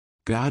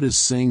God is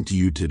saying to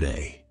you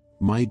today,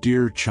 my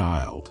dear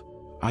child,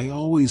 I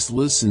always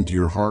listen to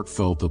your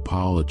heartfelt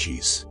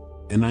apologies,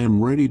 and I am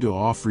ready to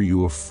offer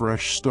you a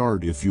fresh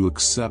start if you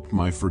accept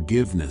my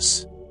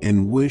forgiveness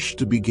and wish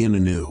to begin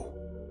anew.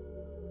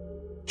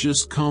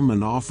 Just come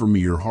and offer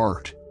me your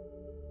heart.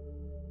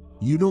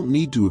 You don't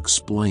need to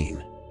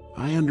explain.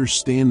 I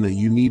understand that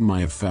you need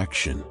my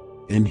affection,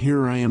 and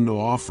here I am to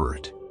offer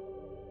it.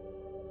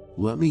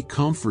 Let me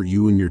comfort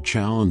you in your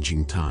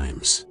challenging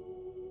times.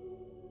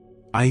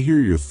 I hear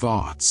your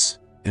thoughts,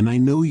 and I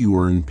know you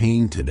are in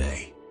pain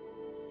today.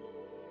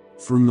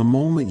 From the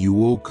moment you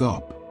woke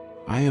up,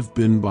 I have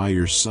been by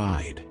your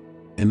side,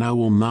 and I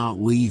will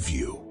not leave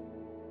you.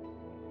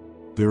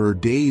 There are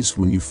days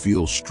when you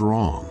feel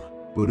strong,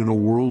 but in a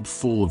world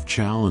full of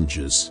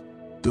challenges,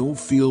 don't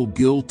feel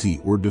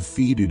guilty or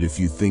defeated if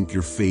you think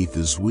your faith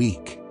is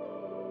weak.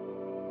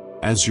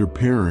 As your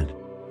parent,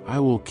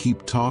 I will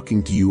keep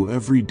talking to you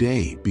every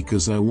day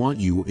because I want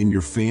you and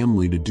your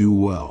family to do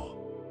well.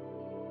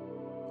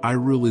 I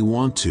really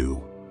want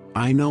to.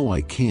 I know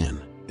I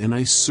can, and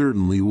I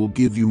certainly will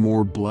give you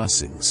more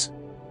blessings.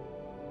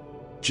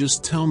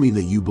 Just tell me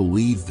that you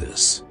believe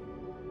this.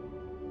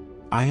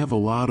 I have a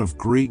lot of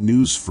great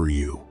news for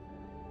you.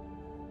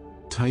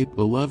 Type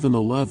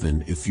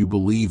 1111 if you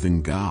believe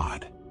in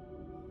God.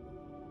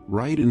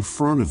 Right in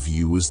front of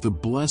you is the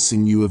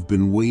blessing you have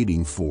been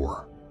waiting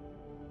for.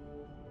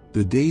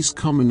 The days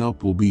coming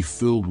up will be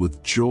filled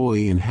with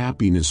joy and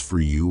happiness for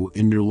you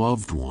and your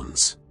loved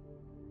ones.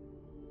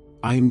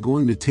 I am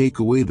going to take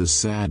away the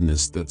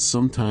sadness that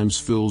sometimes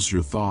fills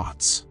your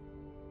thoughts.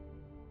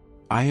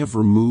 I have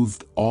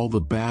removed all the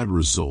bad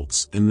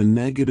results and the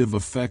negative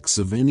effects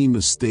of any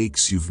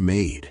mistakes you've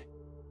made.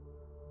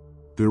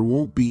 There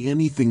won't be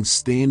anything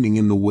standing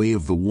in the way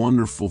of the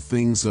wonderful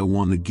things I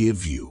want to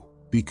give you,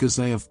 because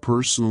I have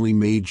personally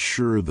made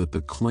sure that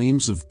the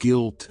claims of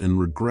guilt and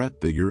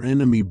regret that your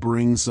enemy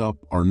brings up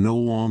are no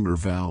longer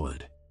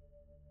valid.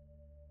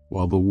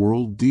 While the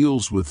world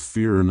deals with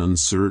fear and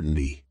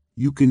uncertainty,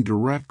 you can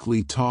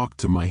directly talk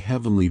to my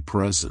heavenly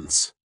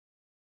presence.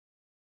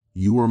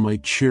 You are my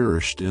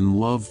cherished and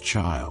loved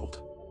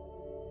child.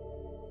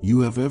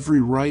 You have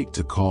every right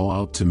to call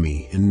out to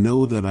me and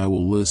know that I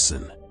will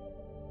listen.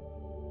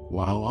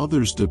 While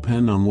others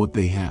depend on what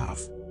they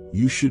have,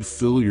 you should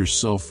fill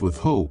yourself with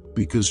hope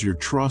because your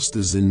trust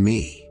is in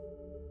me.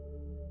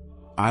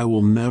 I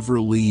will never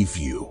leave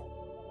you.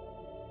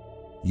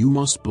 You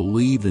must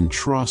believe and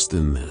trust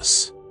in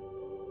this.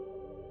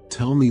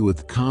 Tell me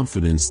with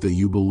confidence that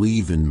you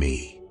believe in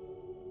me.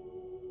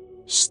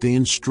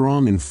 Stand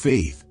strong in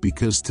faith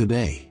because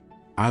today,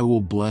 I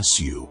will bless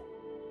you.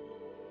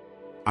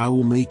 I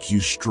will make you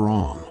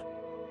strong.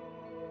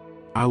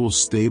 I will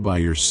stay by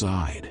your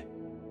side.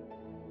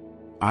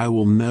 I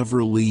will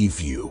never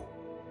leave you.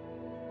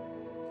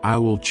 I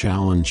will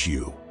challenge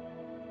you.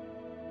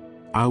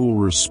 I will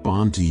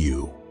respond to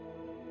you.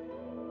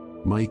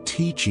 My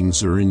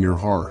teachings are in your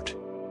heart.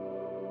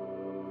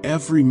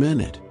 Every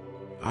minute,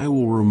 I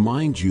will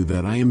remind you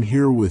that I am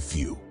here with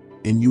you,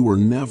 and you are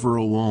never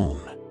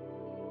alone.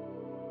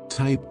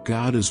 Type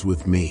God is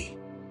with me.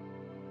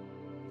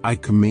 I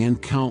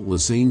command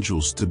countless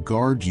angels to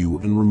guard you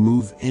and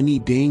remove any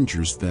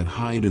dangers that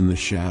hide in the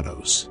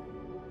shadows.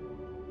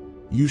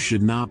 You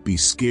should not be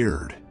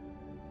scared.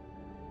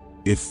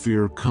 If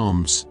fear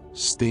comes,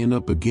 stand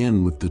up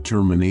again with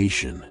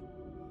determination.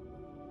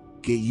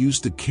 Get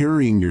used to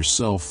carrying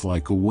yourself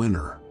like a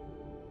winner.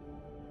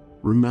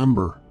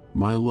 Remember,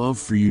 my love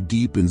for you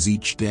deepens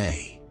each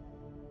day.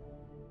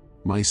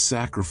 My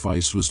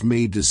sacrifice was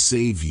made to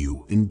save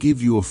you and give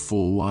you a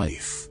full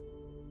life.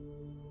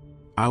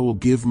 I will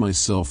give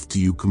myself to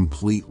you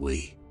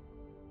completely.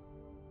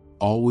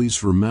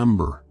 Always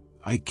remember,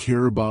 I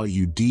care about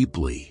you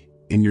deeply,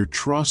 and your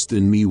trust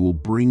in me will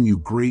bring you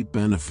great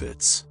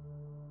benefits.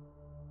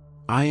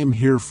 I am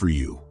here for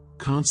you,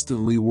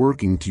 constantly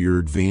working to your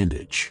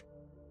advantage.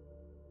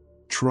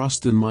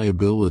 Trust in my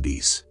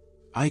abilities.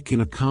 I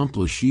can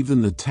accomplish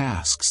even the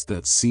tasks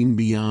that seem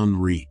beyond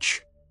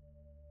reach.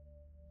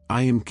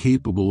 I am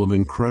capable of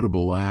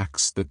incredible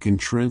acts that can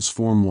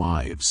transform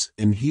lives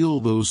and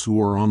heal those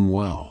who are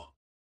unwell.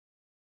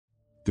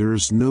 There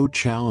is no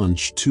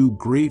challenge too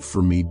great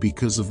for me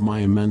because of my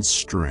immense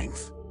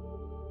strength.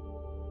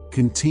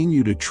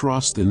 Continue to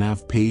trust and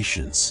have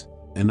patience,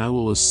 and I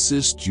will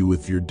assist you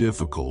with your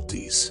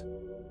difficulties.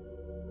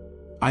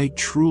 I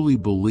truly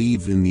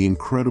believe in the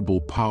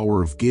incredible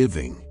power of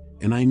giving,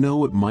 and I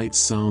know it might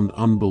sound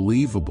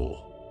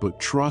unbelievable, but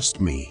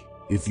trust me,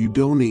 if you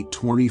donate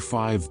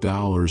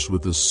 $25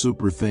 with a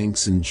super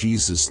thanks in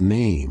Jesus'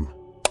 name,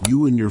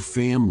 you and your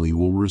family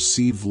will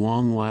receive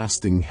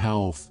long-lasting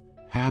health,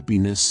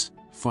 happiness,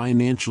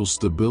 financial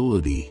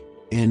stability,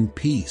 and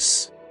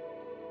peace.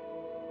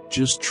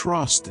 Just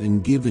trust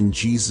and give in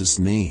Jesus'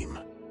 name.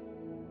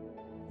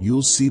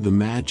 You'll see the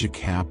magic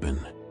happen.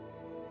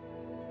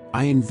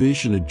 I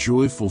envision a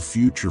joyful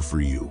future for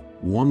you,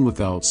 one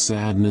without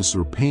sadness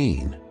or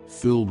pain,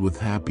 filled with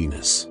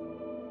happiness.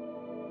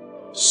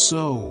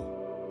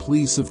 So,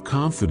 please have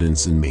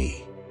confidence in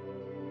me.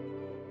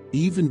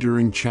 Even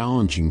during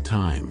challenging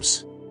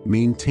times,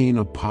 maintain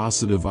a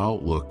positive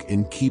outlook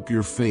and keep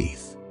your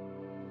faith.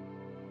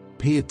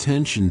 Pay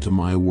attention to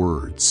my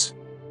words.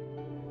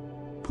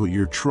 Put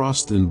your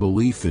trust and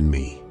belief in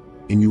me,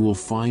 and you will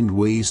find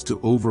ways to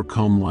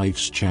overcome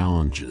life's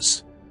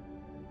challenges.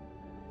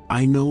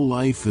 I know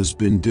life has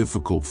been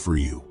difficult for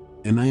you,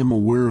 and I am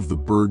aware of the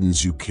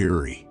burdens you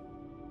carry.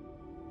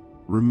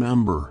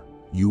 Remember,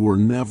 you are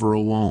never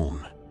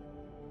alone.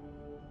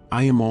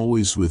 I am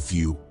always with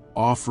you,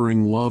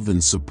 offering love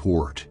and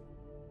support.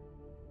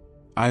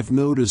 I've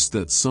noticed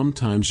that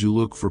sometimes you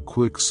look for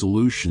quick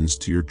solutions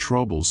to your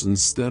troubles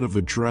instead of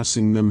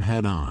addressing them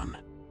head-on.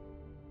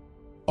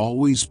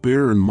 Always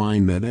bear in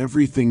mind that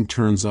everything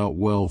turns out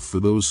well for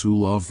those who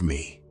love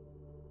me.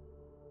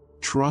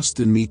 Trust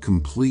in me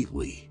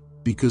completely,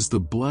 because the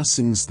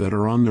blessings that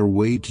are on their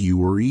way to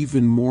you are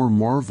even more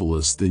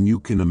marvelous than you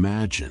can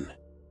imagine.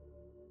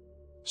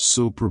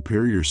 So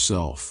prepare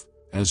yourself,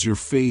 as your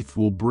faith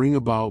will bring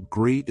about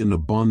great and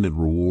abundant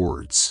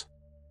rewards.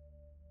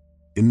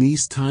 In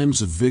these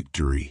times of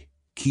victory,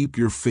 keep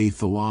your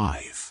faith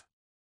alive.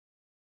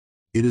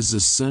 It is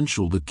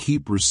essential to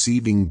keep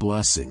receiving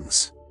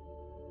blessings.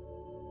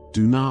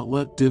 Do not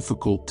let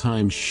difficult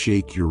times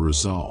shake your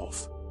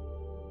resolve.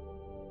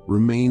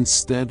 Remain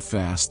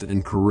steadfast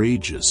and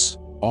courageous,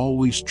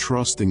 always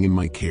trusting in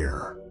my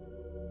care.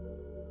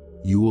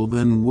 You will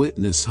then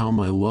witness how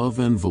my love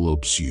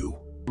envelopes you,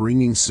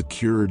 bringing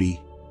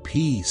security,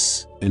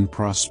 peace, and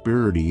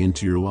prosperity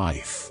into your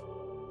life.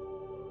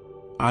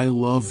 I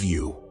love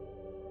you.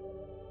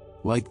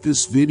 Like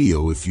this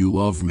video if you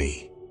love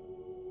me.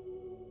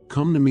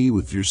 Come to me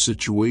with your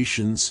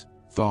situations,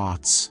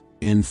 thoughts,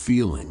 and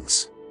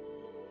feelings.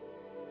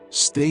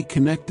 Stay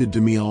connected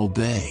to me all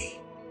day.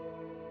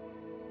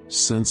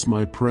 Sense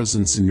my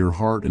presence in your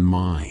heart and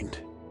mind.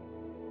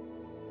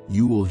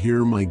 You will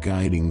hear my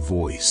guiding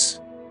voice.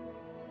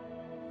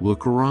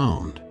 Look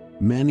around,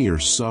 many are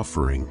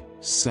suffering,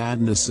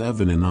 sadness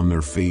evident on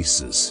their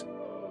faces.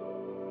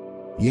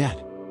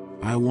 Yet,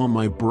 I want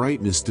my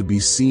brightness to be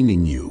seen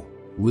in you,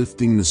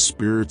 lifting the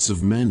spirits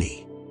of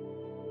many.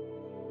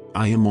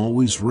 I am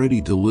always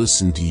ready to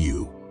listen to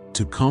you,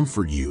 to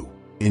comfort you,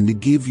 and to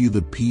give you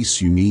the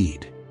peace you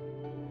need.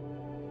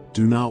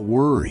 Do not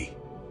worry,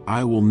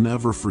 I will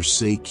never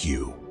forsake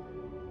you.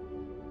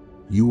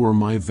 You are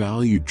my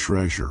valued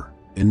treasure,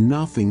 and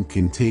nothing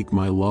can take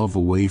my love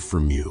away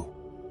from you.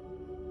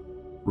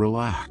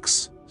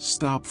 Relax,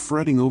 stop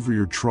fretting over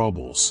your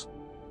troubles.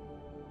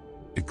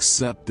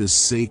 Accept this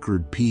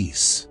sacred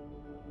peace.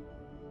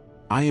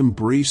 I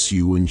embrace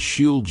you and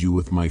shield you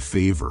with my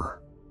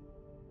favor.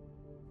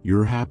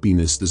 Your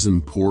happiness is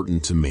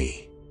important to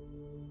me.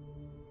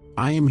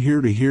 I am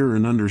here to hear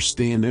and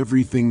understand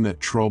everything that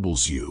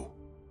troubles you.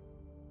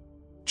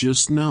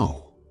 Just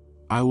know,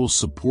 I will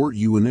support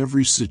you in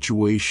every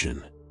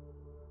situation.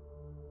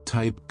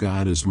 Type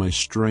God is my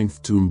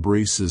strength to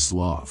embrace His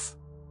love.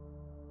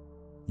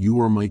 You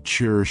are my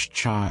cherished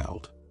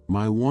child,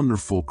 my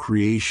wonderful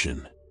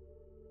creation.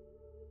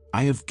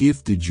 I have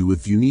gifted you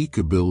with unique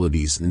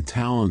abilities and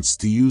talents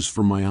to use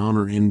for my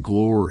honor and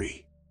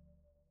glory.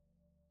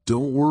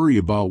 Don't worry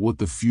about what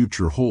the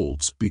future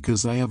holds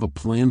because I have a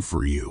plan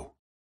for you.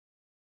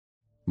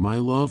 My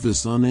love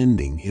is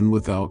unending and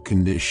without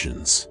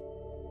conditions.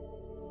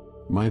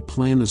 My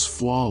plan is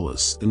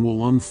flawless and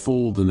will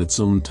unfold in its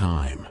own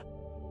time.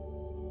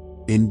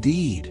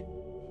 Indeed,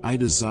 I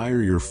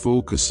desire your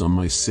focus on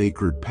my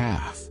sacred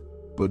path,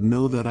 but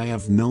know that I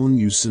have known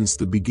you since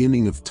the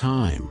beginning of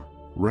time,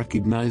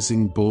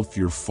 recognizing both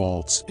your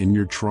faults and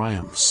your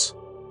triumphs.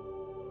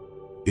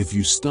 If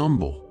you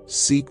stumble,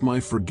 seek my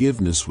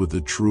forgiveness with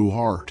a true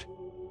heart.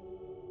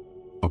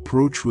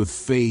 Approach with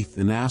faith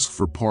and ask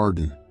for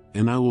pardon,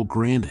 and I will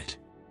grant it.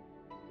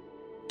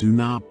 Do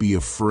not be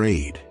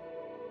afraid.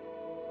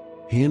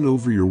 Hand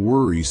over your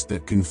worries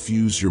that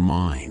confuse your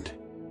mind.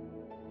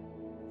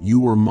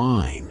 You are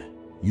mine.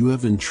 You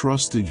have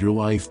entrusted your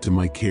life to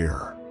my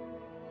care.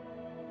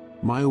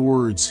 My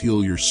words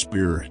heal your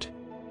spirit.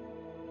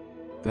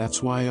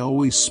 That's why I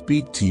always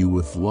speak to you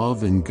with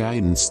love and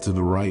guidance to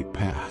the right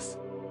path.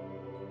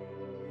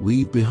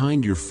 Leave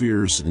behind your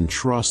fears and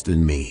trust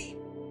in me.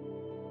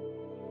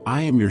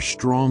 I am your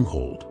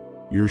stronghold,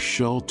 your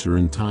shelter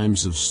in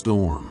times of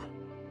storm.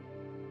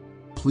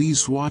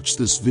 Please watch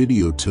this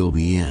video till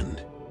the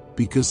end,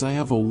 because I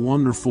have a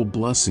wonderful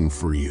blessing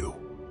for you.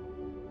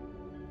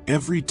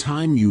 Every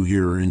time you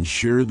hear and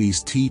share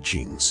these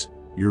teachings,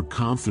 your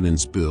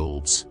confidence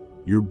builds,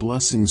 your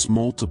blessings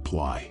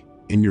multiply,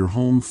 and your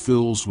home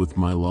fills with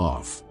my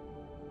love.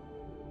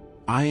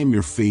 I am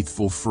your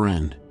faithful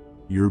friend,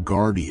 your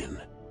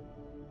guardian.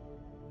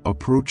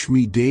 Approach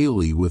me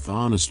daily with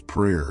honest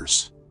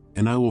prayers,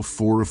 and I will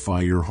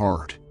fortify your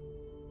heart.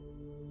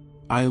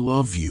 I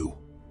love you.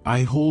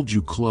 I hold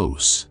you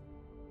close.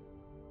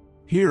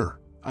 Here,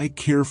 I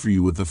care for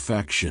you with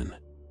affection.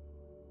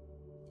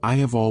 I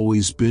have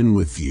always been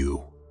with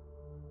you.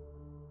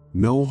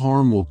 No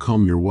harm will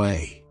come your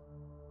way.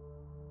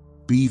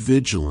 Be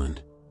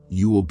vigilant,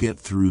 you will get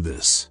through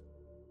this.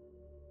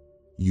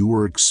 You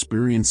are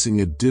experiencing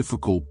a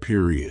difficult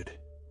period,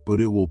 but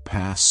it will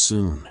pass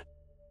soon.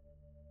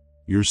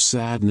 Your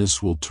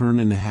sadness will turn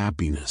into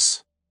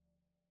happiness.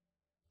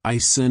 I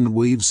send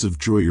waves of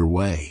joy your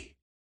way.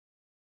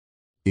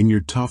 In your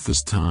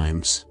toughest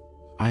times,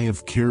 I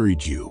have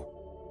carried you.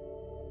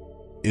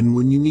 And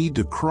when you need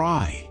to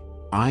cry,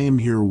 I am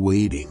here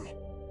waiting.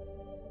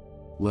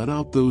 Let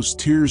out those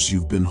tears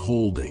you've been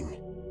holding.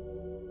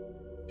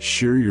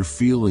 Share your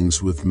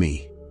feelings with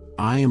me.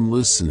 I am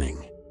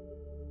listening.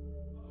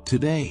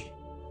 Today,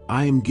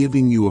 I am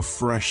giving you a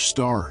fresh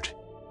start.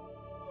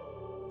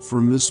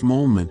 From this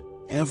moment,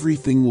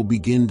 everything will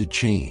begin to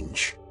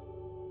change.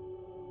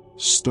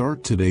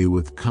 Start today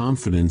with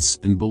confidence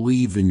and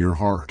believe in your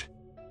heart.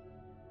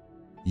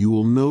 You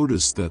will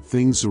notice that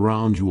things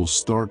around you will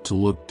start to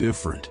look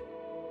different.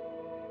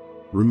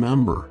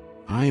 Remember,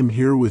 I am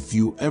here with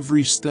you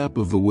every step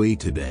of the way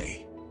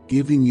today,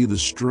 giving you the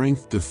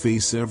strength to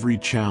face every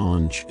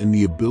challenge and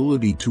the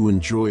ability to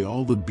enjoy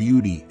all the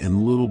beauty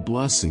and little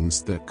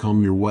blessings that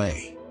come your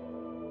way.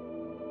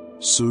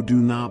 So do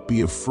not be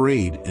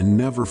afraid and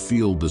never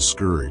feel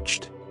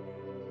discouraged.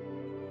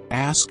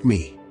 Ask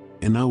me,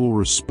 and I will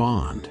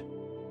respond.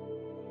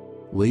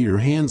 Lay your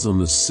hands on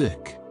the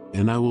sick,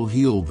 and I will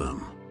heal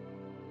them.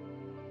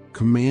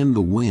 Command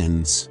the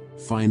winds,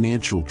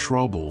 financial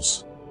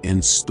troubles,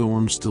 and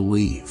storms to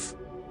leave.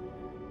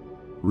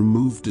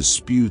 Remove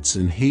disputes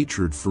and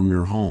hatred from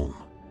your home.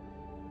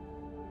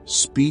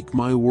 Speak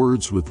my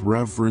words with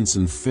reverence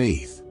and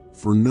faith,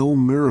 for no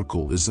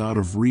miracle is out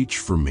of reach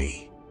for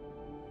me.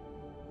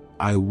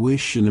 I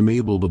wish and am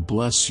able to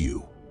bless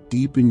you,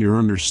 deepen your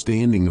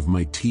understanding of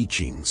my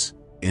teachings,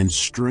 and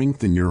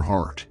strengthen your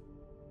heart.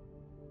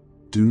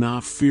 Do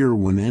not fear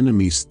when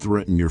enemies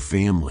threaten your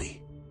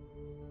family.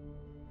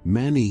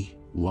 Many,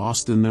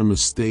 lost in their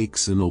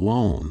mistakes and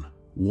alone,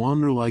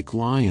 wander like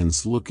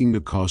lions looking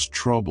to cause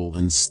trouble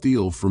and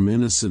steal from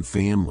innocent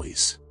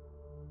families.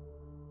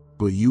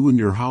 But you and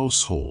your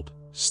household,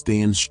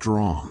 stand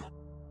strong.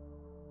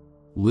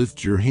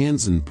 Lift your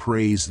hands in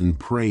praise and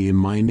pray in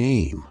my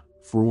name,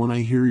 for when I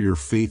hear your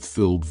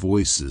faith-filled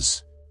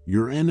voices,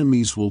 your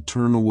enemies will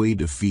turn away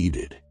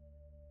defeated.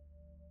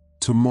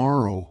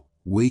 Tomorrow,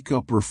 wake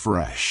up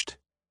refreshed.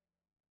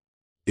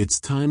 It's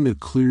time to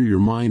clear your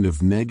mind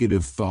of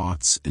negative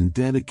thoughts and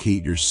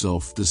dedicate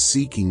yourself to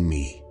seeking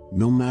me,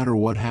 no matter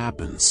what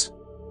happens.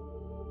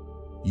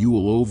 You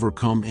will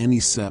overcome any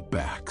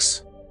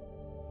setbacks.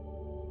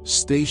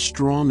 Stay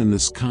strong in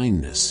this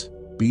kindness,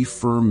 be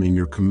firm in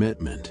your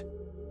commitment.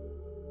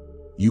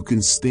 You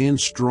can stand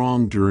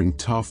strong during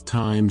tough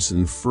times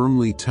and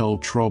firmly tell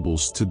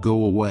troubles to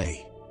go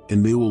away,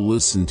 and they will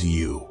listen to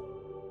you.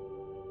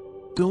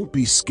 Don't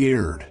be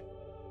scared.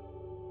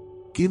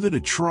 Give it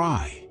a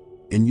try,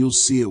 and you'll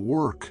see it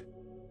work.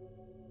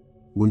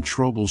 When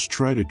troubles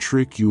try to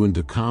trick you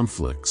into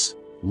conflicts,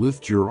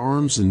 lift your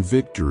arms in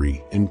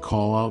victory and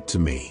call out to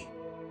me.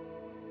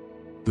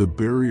 The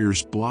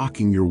barriers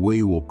blocking your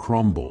way will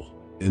crumble,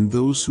 and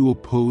those who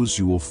oppose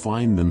you will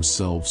find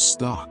themselves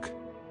stuck.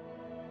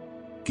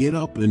 Get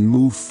up and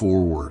move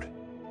forward.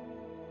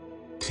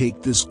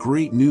 Take this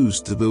great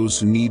news to those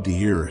who need to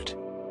hear it.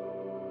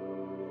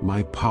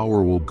 My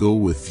power will go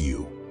with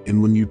you,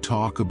 and when you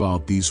talk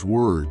about these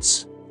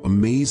words,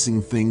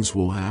 amazing things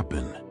will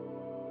happen.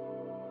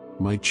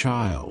 My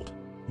child,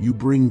 you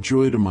bring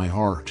joy to my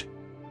heart.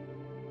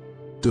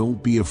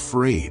 Don't be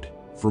afraid,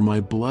 for my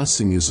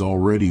blessing is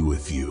already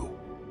with you.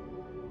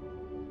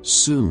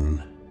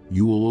 Soon,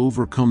 you will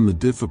overcome the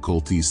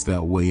difficulties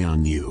that weigh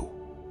on you.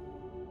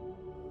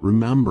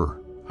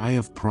 Remember, I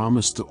have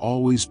promised to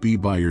always be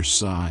by your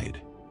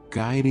side,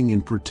 guiding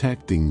and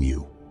protecting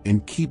you,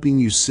 and keeping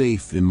you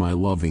safe in my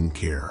loving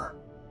care.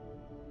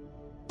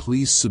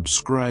 Please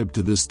subscribe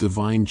to this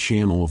divine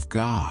channel of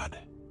God,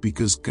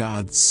 because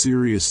God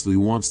seriously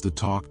wants to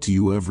talk to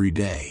you every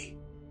day.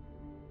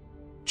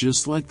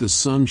 Just like the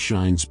sun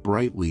shines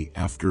brightly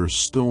after a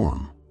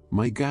storm,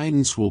 my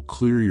guidance will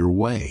clear your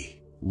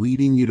way,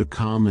 leading you to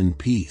calm and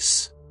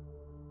peace.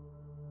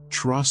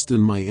 Trust in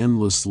my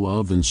endless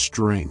love and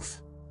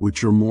strength,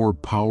 which are more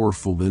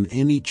powerful than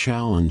any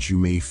challenge you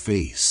may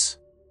face.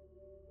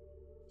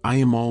 I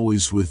am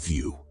always with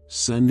you,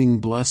 sending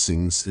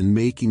blessings and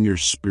making your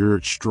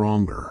spirit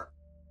stronger.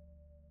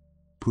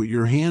 Put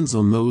your hands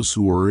on those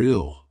who are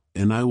ill,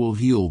 and I will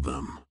heal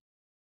them.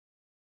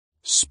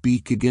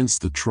 Speak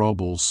against the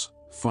troubles,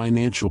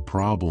 financial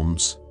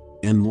problems,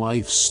 and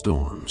life's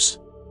storms.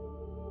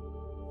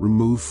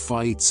 Remove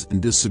fights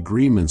and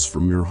disagreements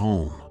from your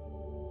home.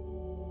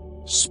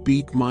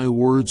 Speak my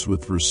words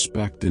with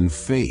respect and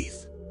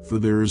faith, for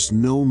there is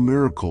no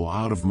miracle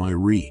out of my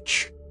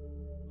reach.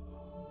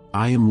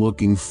 I am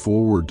looking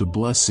forward to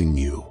blessing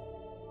you.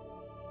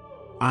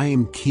 I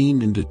am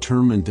keen and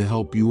determined to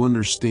help you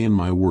understand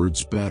my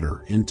words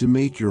better and to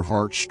make your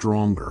heart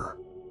stronger.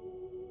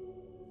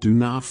 Do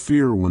not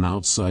fear when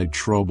outside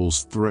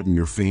troubles threaten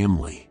your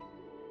family.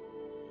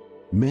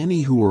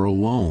 Many who are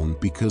alone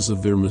because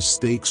of their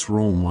mistakes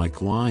roam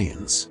like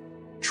lions,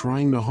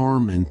 trying to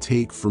harm and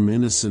take from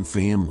innocent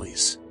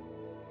families.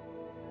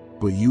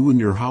 but you and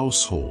your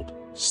household,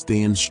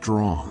 stand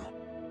strong.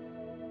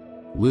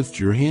 Lift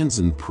your hands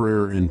in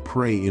prayer and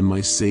pray in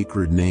my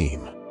sacred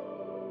name.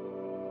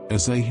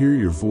 As I hear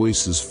your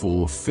voices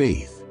full of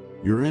faith,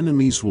 your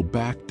enemies will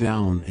back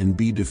down and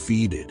be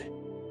defeated.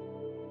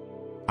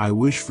 I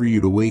wish for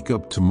you to wake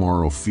up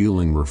tomorrow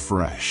feeling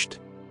refreshed.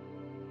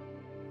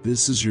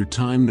 This is your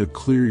time to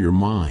clear your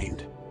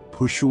mind,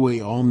 push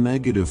away all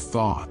negative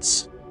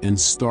thoughts, and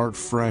start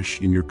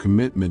fresh in your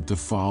commitment to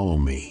follow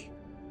me.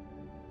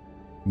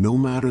 No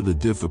matter the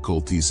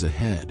difficulties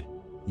ahead,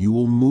 you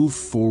will move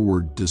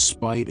forward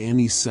despite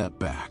any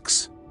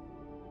setbacks.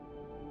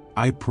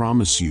 I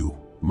promise you,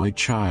 my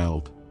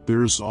child,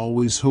 there is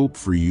always hope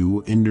for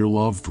you and your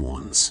loved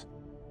ones.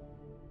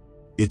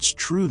 It's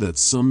true that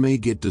some may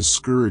get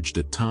discouraged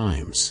at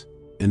times,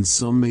 and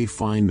some may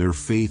find their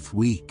faith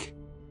weak.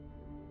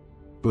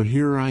 But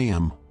here I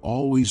am,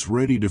 always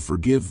ready to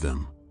forgive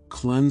them,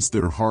 cleanse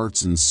their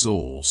hearts and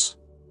souls,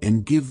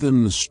 and give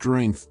them the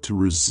strength to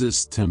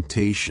resist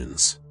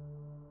temptations.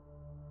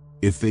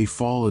 If they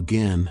fall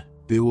again,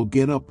 they will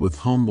get up with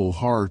humble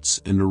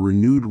hearts and a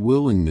renewed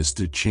willingness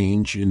to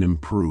change and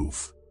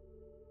improve.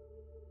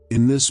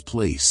 In this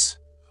place,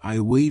 I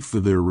wait for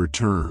their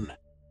return.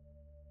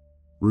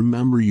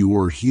 Remember, you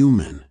are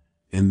human,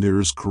 and there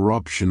is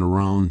corruption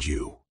around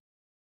you.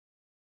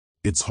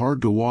 It's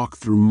hard to walk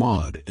through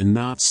mud and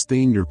not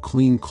stain your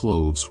clean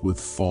clothes with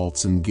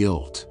faults and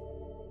guilt.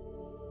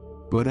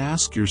 But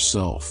ask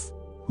yourself,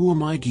 who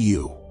am I to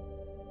you?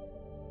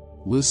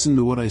 Listen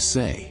to what I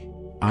say.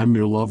 I'm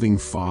your loving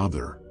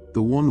Father,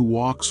 the one who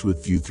walks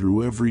with you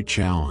through every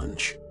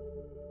challenge.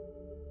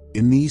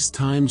 In these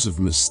times of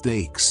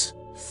mistakes,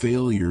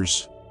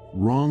 failures,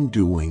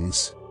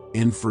 wrongdoings,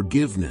 and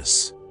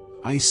forgiveness,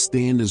 I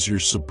stand as your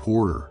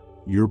supporter,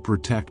 your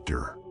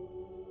protector.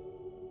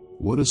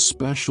 What a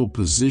special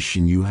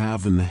position you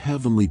have in the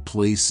heavenly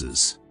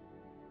places.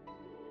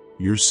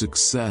 Your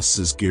success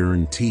is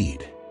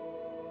guaranteed.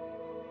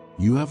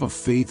 You have a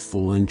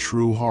faithful and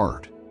true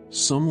heart,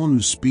 someone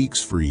who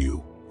speaks for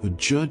you, a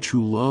judge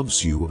who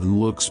loves you and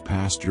looks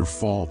past your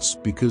faults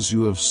because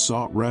you have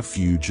sought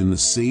refuge in the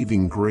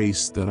saving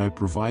grace that I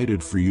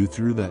provided for you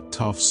through that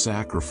tough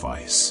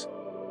sacrifice.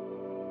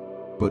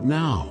 But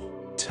now,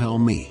 tell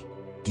me,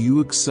 do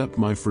you accept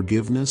my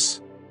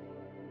forgiveness?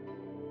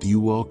 Do you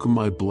welcome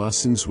my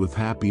blessings with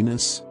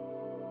happiness?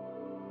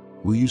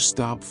 Will you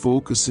stop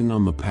focusing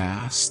on the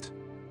past?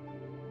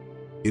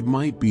 It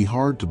might be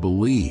hard to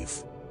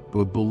believe,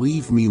 but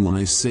believe me when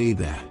I say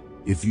that,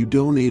 if you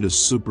donate a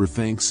super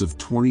thanks of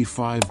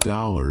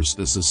 $25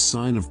 as a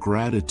sign of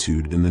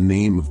gratitude in the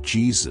name of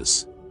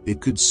Jesus,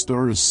 it could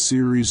start a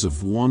series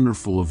of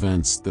wonderful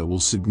events that will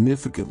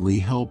significantly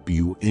help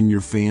you and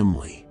your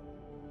family.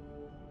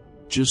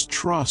 Just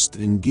trust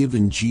and give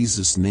in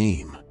Jesus'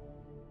 name.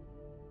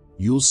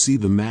 You'll see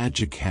the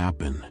magic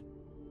happen.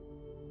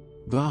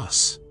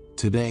 Thus,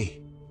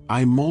 today,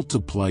 I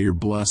multiply your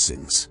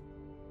blessings.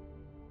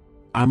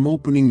 I'm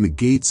opening the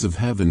gates of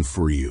heaven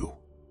for you.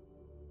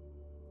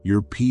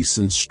 Your peace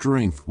and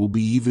strength will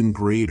be even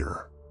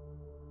greater.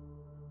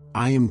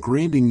 I am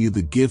granting you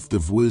the gift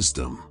of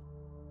wisdom.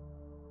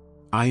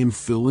 I am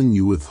filling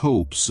you with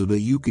hope so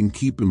that you can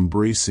keep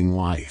embracing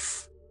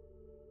life.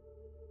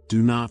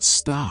 Do not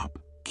stop,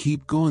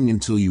 keep going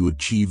until you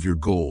achieve your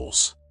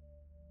goals.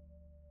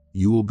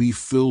 You will be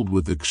filled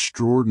with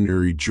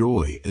extraordinary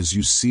joy as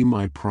you see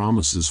my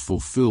promises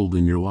fulfilled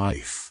in your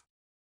life.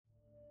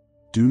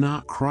 Do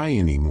not cry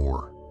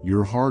anymore.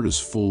 Your heart is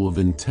full of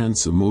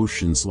intense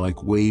emotions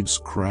like waves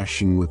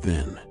crashing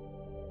within.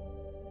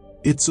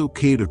 It's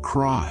okay to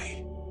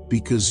cry,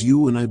 because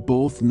you and I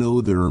both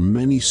know there are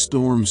many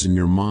storms in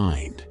your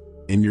mind,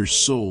 and your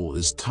soul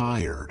is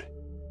tired.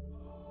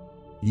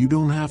 You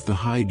don't have to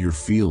hide your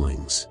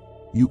feelings.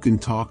 You can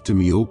talk to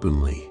me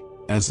openly,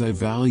 as I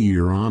value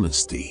your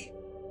honesty.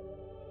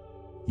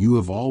 You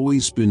have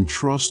always been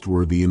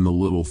trustworthy in the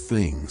little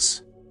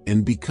things,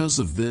 and because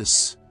of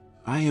this,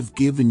 I have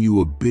given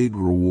you a big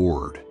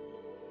reward.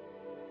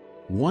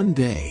 One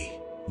day,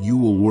 you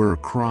will wear a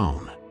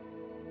crown.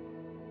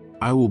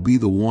 I will be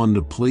the one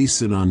to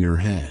place it on your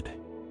head.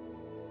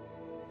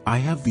 I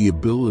have the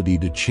ability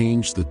to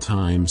change the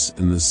times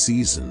and the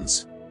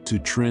seasons, to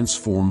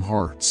transform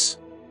hearts.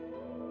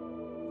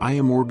 I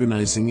am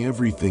organizing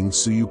everything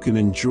so you can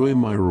enjoy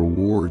my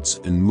rewards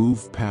and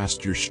move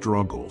past your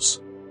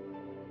struggles.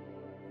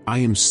 I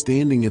am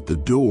standing at the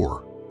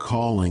door,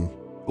 calling,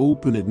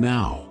 open it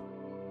now.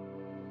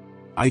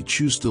 I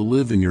choose to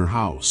live in your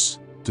house,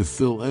 to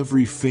fill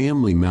every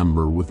family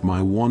member with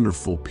my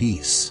wonderful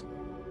peace.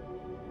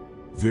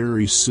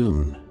 Very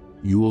soon,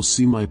 you will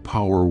see my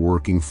power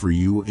working for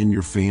you and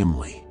your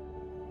family.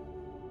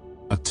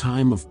 A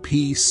time of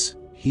peace,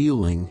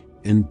 healing,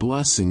 and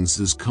blessings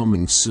is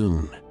coming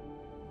soon.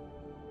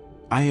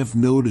 I have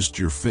noticed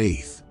your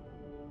faith.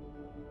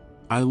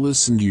 I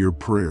listen to your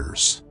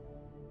prayers.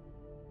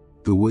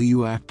 The way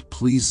you act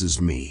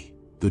pleases me.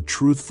 The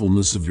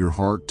truthfulness of your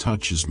heart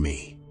touches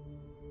me.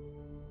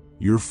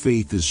 Your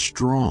faith is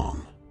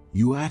strong.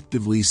 You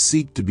actively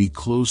seek to be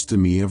close to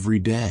me every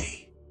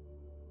day.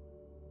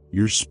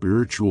 Your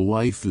spiritual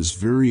life is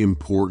very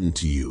important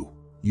to you.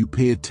 You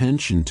pay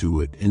attention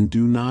to it and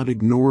do not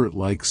ignore it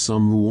like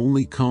some who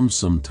only come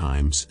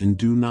sometimes and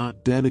do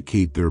not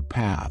dedicate their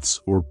paths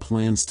or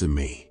plans to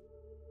me.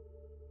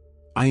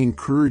 I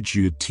encourage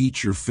you to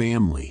teach your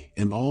family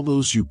and all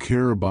those you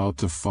care about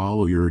to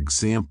follow your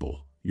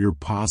example, your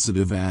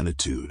positive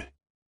attitude.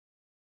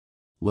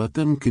 Let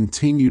them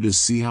continue to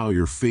see how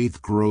your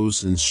faith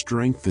grows and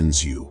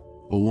strengthens you,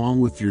 along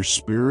with your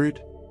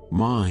spirit,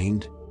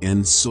 mind,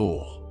 and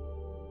soul.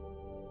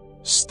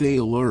 Stay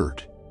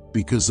alert,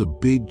 because a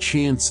big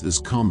chance is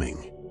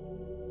coming.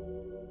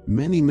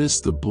 Many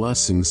miss the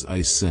blessings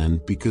I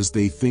send because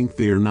they think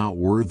they are not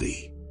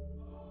worthy.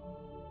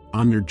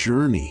 On your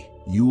journey,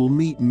 you will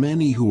meet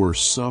many who are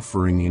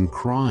suffering and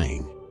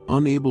crying,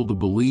 unable to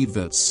believe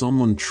that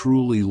someone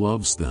truly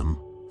loves them,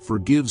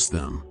 forgives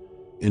them,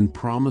 and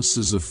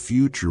promises a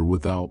future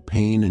without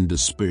pain and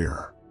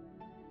despair.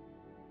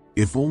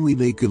 If only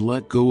they could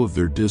let go of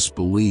their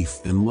disbelief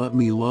and let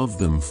me love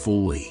them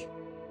fully.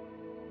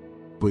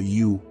 But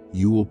you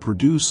will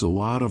produce a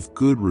lot of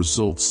good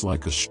results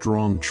like a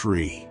strong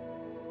tree.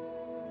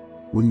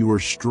 When you are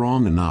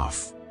strong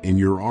enough, and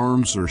your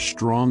arms are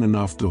strong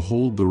enough to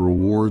hold the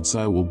rewards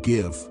I will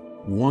give,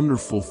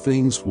 wonderful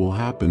things will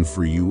happen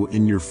for you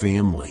and your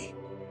family.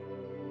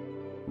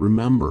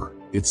 Remember,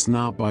 it's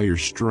not by your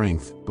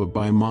strength, but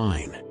by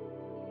mine.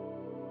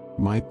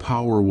 My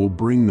power will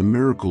bring the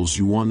miracles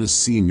you want to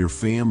see in your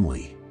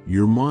family,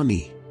 your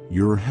money,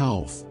 your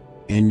health,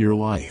 and your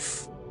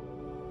life.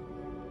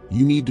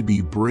 You need to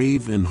be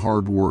brave and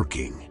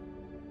hardworking.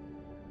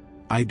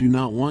 I do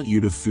not want you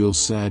to feel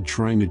sad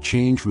trying to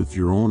change with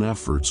your own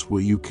efforts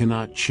what you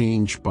cannot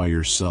change by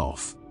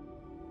yourself.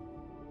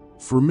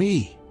 For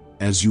me,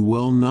 as you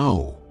well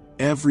know,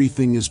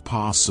 everything is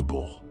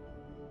possible.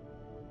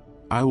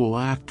 I will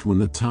act when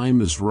the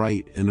time is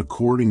right and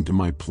according to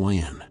my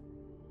plan.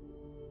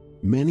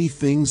 Many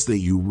things that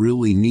you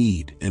really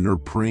need and are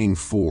praying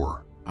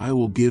for, I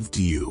will give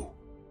to you.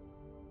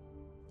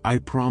 I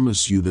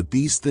promise you that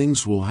these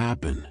things will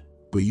happen,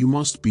 but you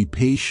must be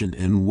patient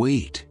and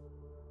wait.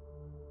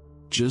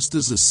 Just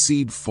as a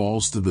seed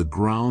falls to the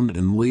ground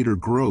and later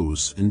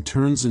grows and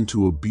turns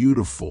into a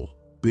beautiful,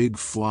 big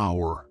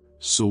flower,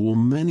 so will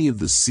many of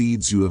the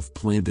seeds you have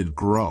planted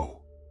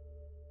grow.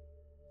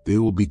 They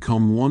will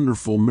become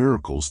wonderful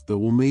miracles that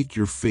will make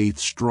your faith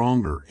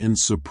stronger and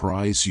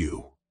surprise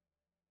you.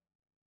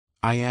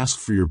 I ask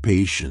for your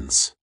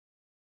patience.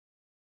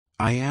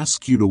 I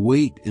ask you to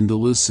wait and to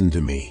listen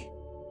to me.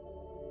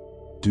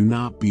 Do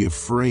not be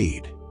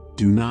afraid.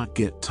 Do not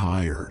get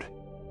tired.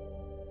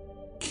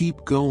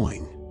 Keep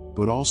going,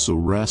 but also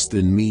rest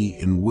in me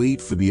and wait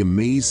for the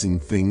amazing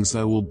things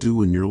I will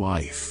do in your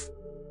life.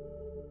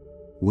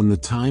 When the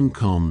time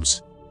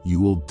comes, you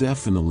will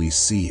definitely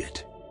see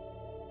it.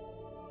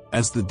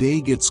 As the day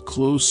gets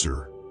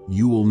closer,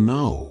 you will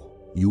know,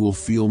 you will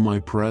feel my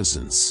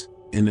presence,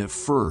 and at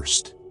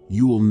first,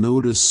 you will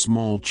notice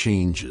small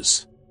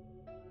changes.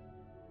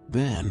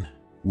 Then,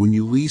 when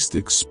you least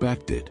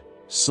expect it,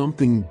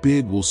 something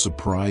big will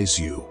surprise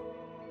you.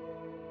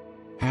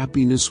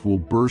 Happiness will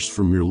burst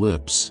from your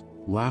lips,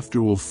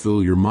 laughter will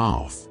fill your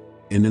mouth,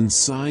 and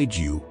inside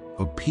you,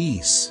 a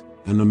peace,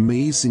 an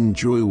amazing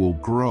joy will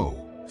grow,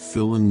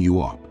 filling you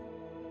up.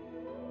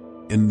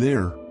 And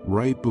there,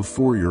 right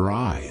before your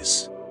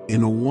eyes,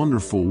 in a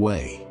wonderful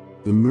way,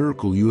 the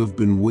miracle you have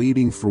been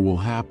waiting for will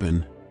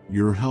happen,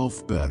 your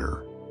health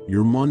better,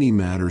 your money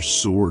matters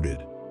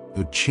sorted,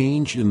 a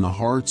change in the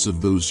hearts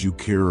of those you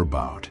care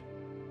about.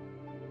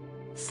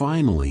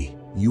 Finally,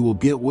 you will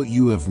get what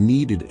you have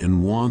needed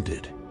and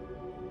wanted.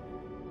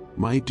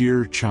 My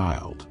dear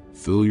child,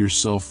 fill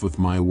yourself with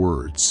my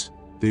words.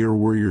 They are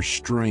where your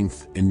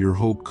strength and your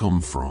hope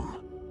come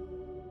from.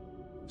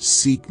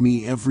 Seek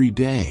me every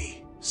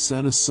day.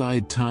 Set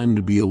aside time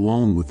to be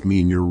alone with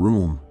me in your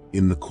room,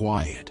 in the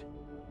quiet.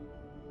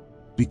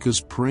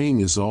 Because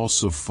praying is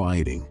also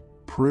fighting.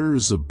 Prayer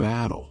is a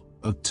battle,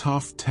 a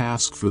tough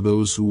task for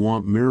those who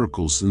want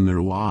miracles in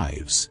their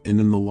lives and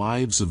in the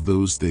lives of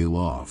those they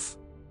love.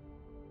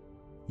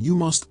 You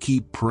must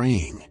keep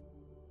praying.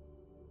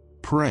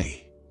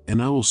 Pray,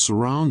 and I will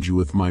surround you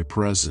with my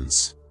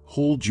presence,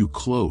 hold you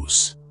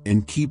close,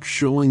 and keep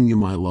showing you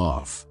my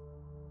love.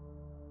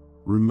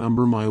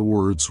 Remember my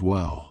words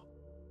well.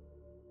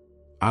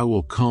 I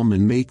will come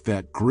and make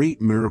that great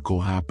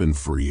miracle happen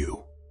for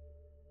you.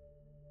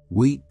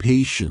 Wait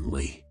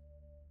patiently.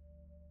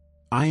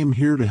 I am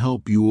here to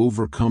help you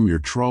overcome your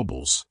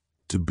troubles,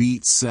 to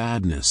beat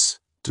sadness,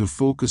 to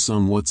focus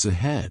on what's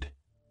ahead,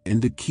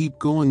 and to keep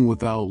going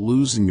without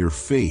losing your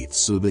faith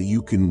so that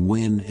you can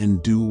win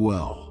and do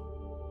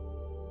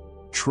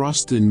well.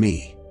 Trust in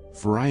me,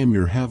 for I am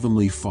your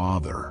heavenly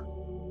Father.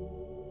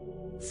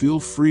 Feel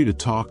free to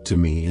talk to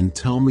me and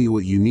tell me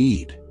what you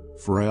need,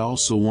 for I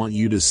also want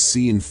you to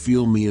see and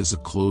feel me as a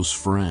close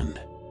friend.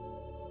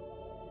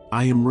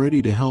 I am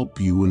ready to help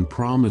you and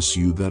promise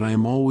you that I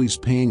am always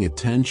paying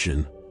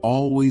attention,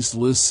 always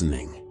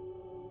listening.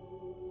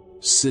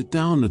 Sit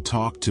down to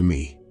talk to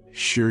me,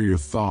 share your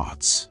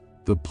thoughts,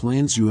 the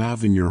plans you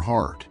have in your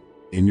heart,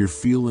 and your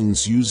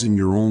feelings using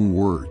your own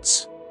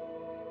words.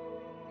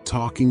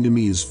 Talking to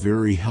me is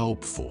very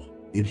helpful.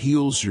 It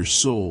heals your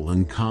soul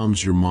and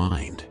calms your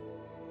mind.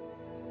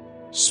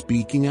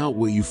 Speaking out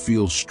what you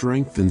feel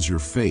strengthens your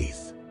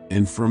faith,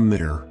 and from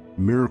there,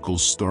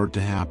 miracles start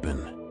to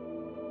happen.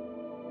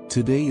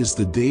 Today is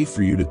the day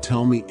for you to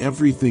tell me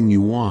everything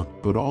you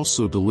want, but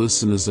also to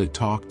listen as I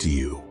talk to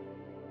you.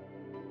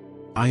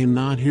 I am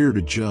not here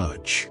to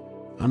judge.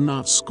 I'm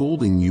not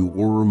scolding you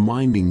or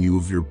reminding you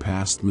of your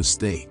past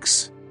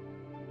mistakes.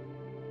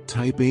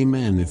 Type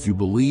Amen if you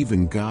believe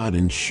in God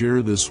and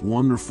share this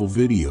wonderful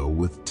video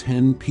with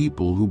 10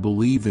 people who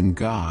believe in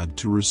God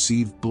to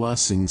receive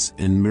blessings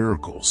and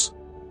miracles.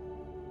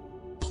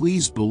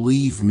 Please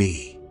believe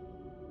me.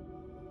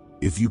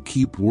 If you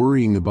keep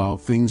worrying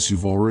about things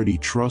you've already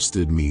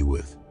trusted me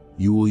with,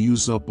 you will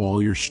use up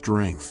all your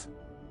strength.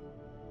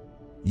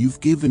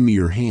 You've given me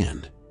your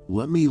hand.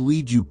 Let me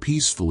lead you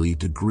peacefully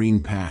to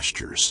green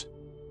pastures.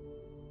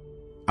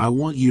 I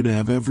want you to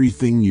have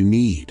everything you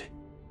need.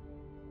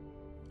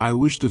 I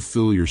wish to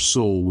fill your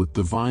soul with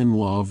divine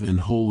love and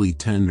holy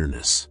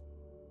tenderness.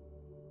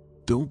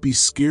 Don't be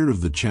scared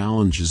of the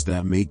challenges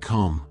that may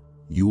come.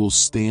 You will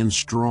stand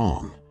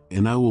strong,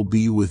 and I will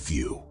be with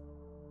you.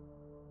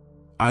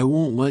 I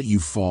won't let you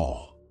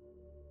fall.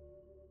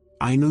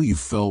 I know you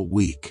felt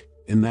weak,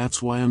 and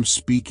that's why I'm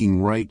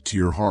speaking right to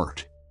your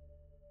heart.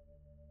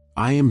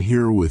 I am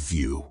here with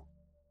you.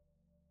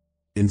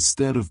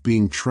 Instead of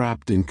being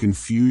trapped in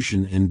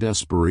confusion and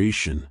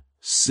desperation,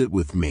 sit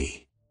with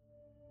me.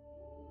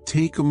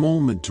 Take a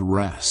moment to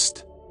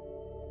rest.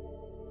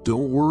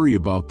 Don't worry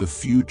about the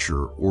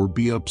future or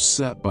be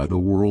upset by the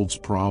world's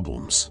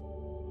problems.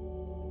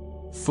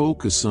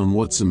 Focus on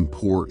what's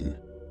important: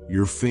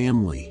 your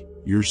family,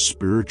 your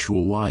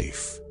spiritual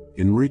life,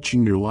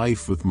 enriching your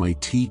life with my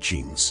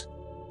teachings,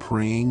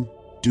 praying,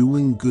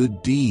 doing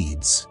good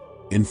deeds,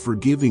 and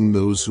forgiving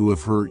those who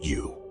have hurt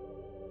you.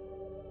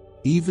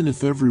 Even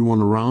if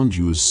everyone around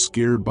you is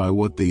scared by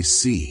what they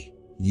see,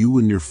 you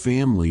and your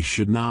family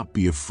should not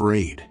be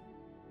afraid.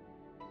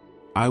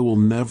 I will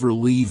never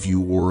leave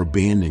you or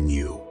abandon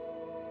you.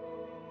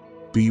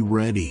 Be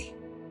ready.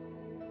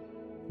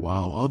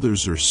 While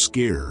others are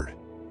scared,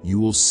 you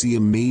will see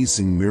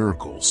amazing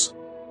miracles.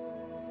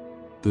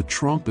 The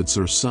trumpets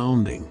are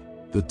sounding.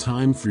 The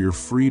time for your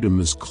freedom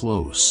is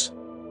close.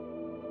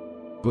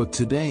 But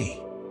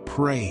today,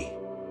 pray,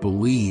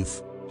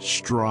 believe,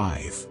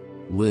 strive,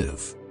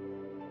 live.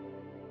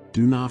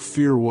 Do not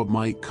fear what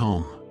might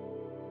come.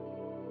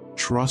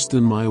 Trust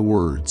in my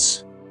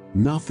words.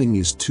 Nothing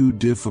is too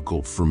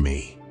difficult for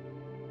me.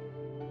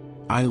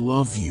 I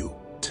love you.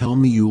 Tell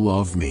me you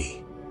love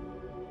me.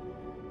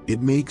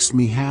 It makes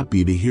me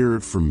happy to hear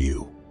it from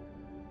you.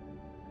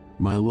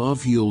 My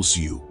love heals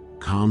you,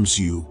 calms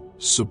you,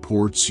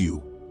 supports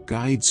you,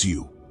 guides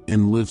you,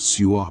 and lifts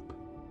you up.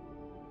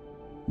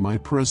 My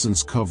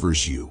presence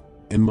covers you,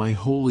 and my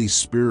Holy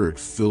Spirit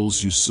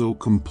fills you so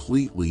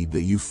completely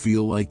that you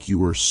feel like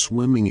you are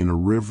swimming in a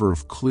river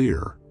of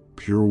clear,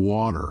 pure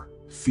water,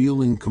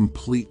 feeling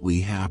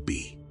completely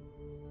happy.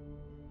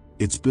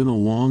 It's been a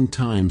long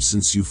time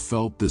since you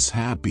felt this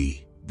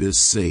happy, this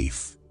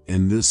safe,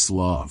 and this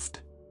loved.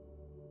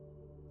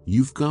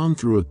 You've gone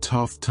through a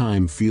tough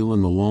time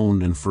feeling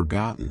alone and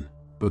forgotten,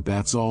 but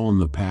that's all in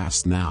the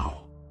past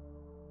now.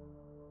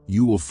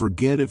 You will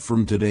forget it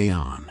from today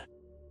on.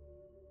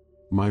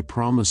 My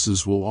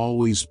promises will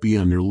always be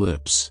on your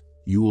lips.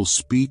 You will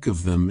speak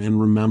of them and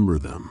remember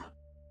them.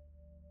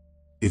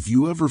 If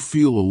you ever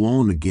feel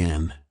alone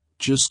again,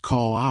 just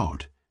call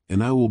out,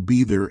 and I will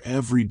be there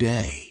every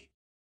day.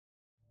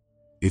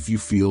 If you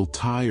feel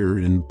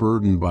tired and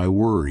burdened by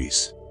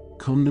worries,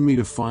 come to me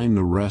to find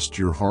the rest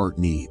your heart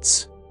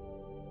needs.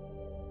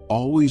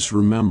 Always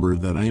remember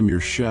that I am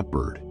your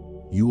shepherd.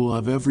 You will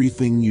have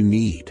everything you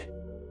need.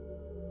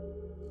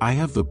 I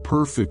have the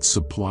perfect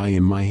supply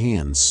in my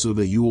hands so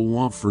that you will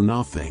want for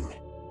nothing.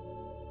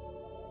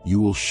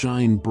 You will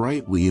shine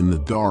brightly in the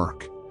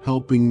dark,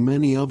 helping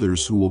many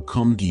others who will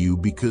come to you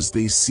because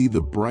they see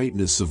the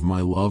brightness of my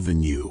love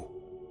in you.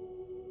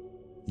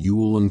 You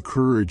will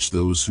encourage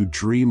those who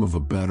dream of a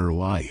better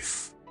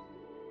life.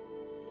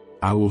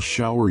 I will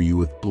shower you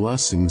with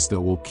blessings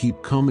that will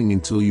keep coming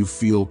until you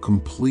feel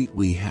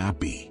completely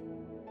happy.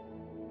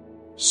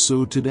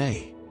 So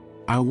today,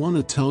 I want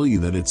to tell you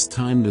that it's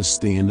time to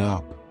stand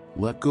up,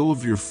 let go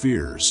of your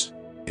fears,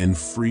 and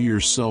free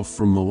yourself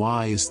from the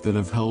lies that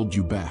have held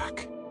you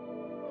back.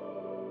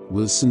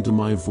 Listen to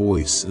my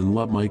voice and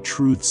let my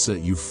truth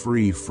set you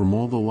free from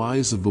all the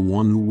lies of the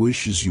one who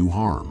wishes you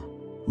harm,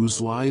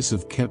 whose lies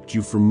have kept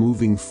you from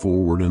moving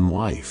forward in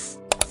life,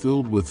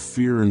 filled with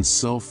fear and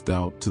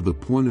self-doubt to the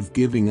point of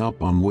giving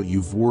up on what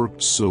you've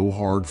worked so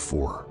hard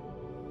for.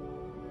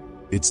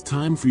 It's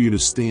time for you to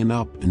stand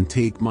up and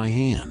take my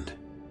hand.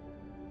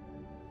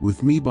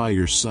 With me by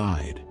your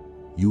side,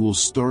 you will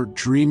start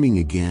dreaming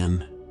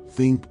again,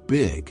 think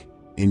big,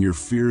 and your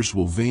fears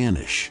will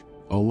vanish,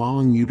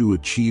 allowing you to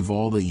achieve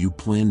all that you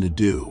plan to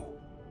do.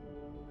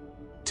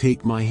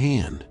 Take my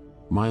hand,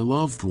 my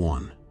loved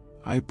one.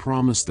 I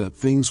promise that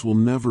things will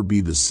never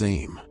be the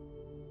same.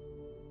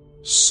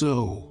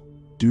 So,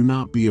 do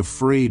not be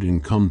afraid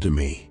and come to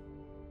me.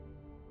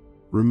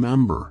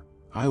 Remember,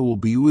 I will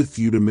be with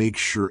you to make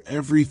sure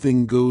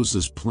everything goes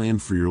as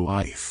planned for your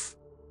life.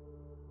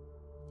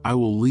 I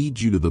will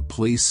lead you to the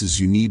places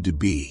you need to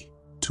be,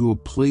 to a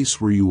place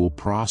where you will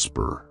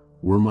prosper,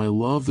 where my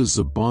love is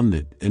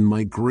abundant and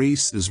my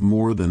grace is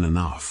more than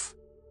enough.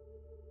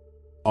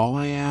 All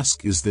I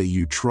ask is that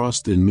you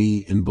trust in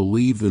me and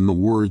believe in the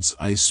words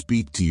I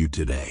speak to you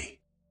today.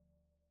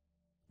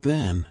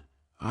 Then,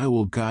 I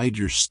will guide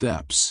your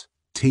steps,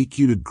 take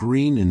you to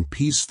green and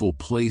peaceful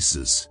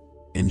places,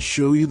 and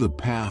show you the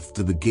path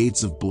to the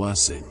gates of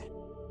blessing.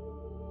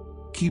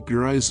 Keep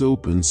your eyes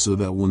open so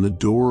that when the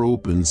door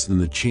opens and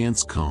the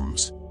chance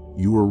comes,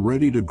 you are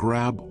ready to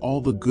grab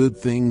all the good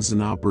things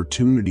and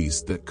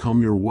opportunities that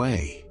come your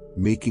way,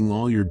 making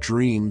all your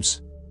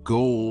dreams,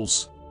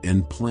 goals,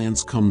 and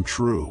plans come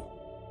true.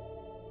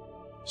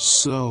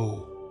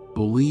 So,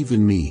 believe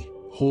in me,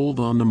 hold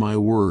on to my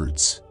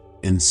words,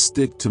 and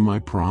stick to my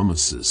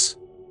promises.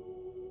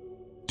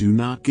 Do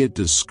not get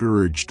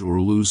discouraged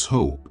or lose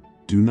hope.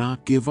 Do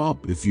not give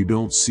up if you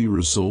don't see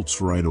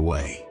results right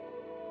away.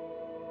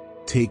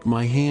 Take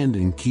my hand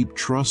and keep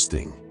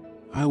trusting.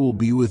 I will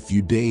be with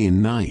you day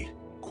and night,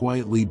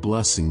 quietly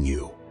blessing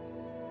you.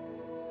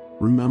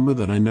 Remember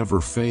that I never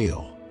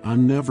fail.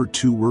 I'm never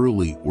too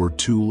early or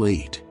too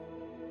late.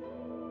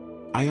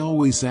 I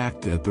always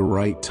act at the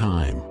right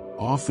time,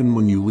 often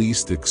when you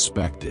least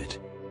expect it.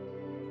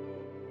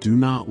 Do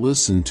not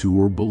listen to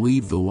or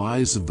believe the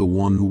lies of the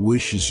one who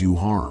wishes you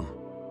harm,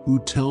 who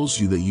tells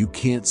you that you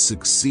can't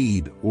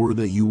succeed or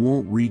that you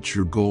won't reach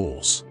your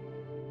goals.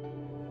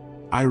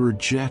 I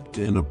reject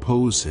and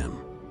oppose him,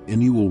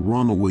 and you will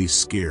run away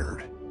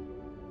scared.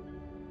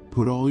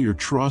 Put all your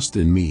trust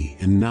in me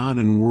and not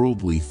in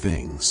worldly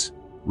things.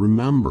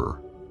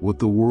 Remember, what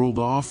the world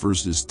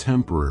offers is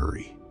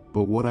temporary,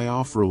 but what I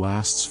offer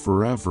lasts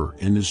forever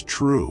and is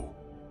true.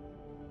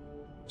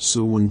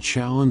 So when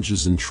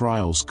challenges and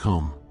trials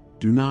come,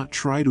 do not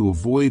try to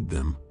avoid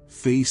them,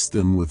 face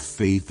them with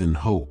faith and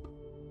hope.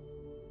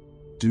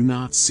 Do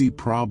not see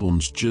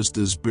problems just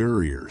as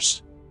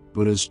barriers,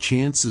 but as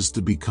chances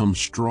to become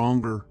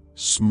stronger,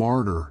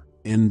 smarter,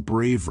 and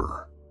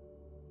braver.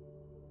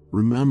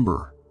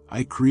 Remember,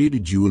 I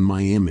created you in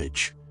my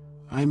image.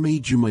 I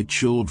made you my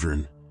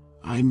children.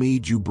 I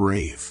made you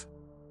brave.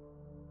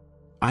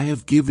 I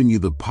have given you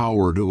the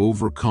power to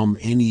overcome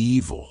any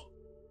evil.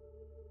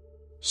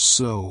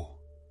 So,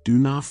 do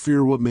not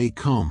fear what may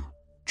come.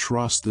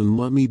 Trust and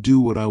let me do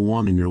what I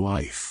want in your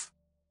life.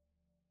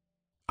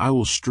 I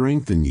will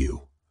strengthen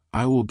you.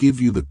 I will give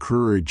you the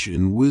courage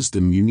and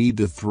wisdom you need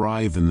to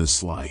thrive in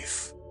this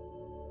life.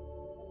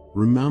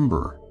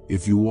 Remember,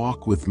 if you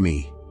walk with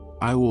me,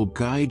 I will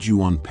guide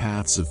you on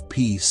paths of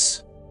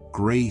peace,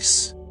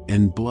 grace,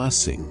 and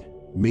blessing,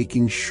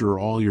 making sure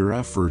all your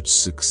efforts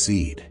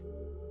succeed.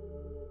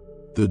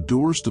 The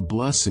doors to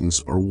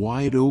blessings are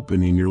wide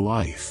open in your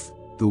life,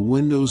 the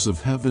windows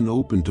of heaven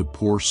open to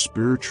pour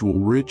spiritual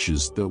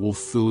riches that will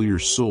fill your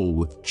soul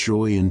with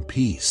joy and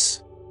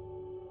peace.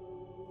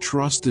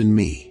 Trust in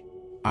me.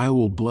 I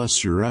will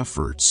bless your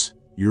efforts,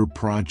 your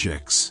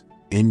projects,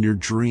 and your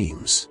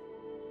dreams.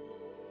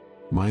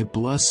 My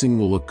blessing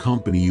will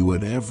accompany you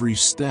at every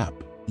step,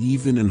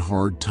 even in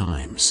hard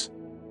times.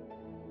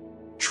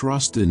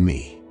 Trust in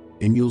me,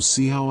 and you'll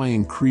see how I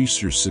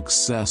increase your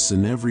success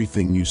in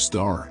everything you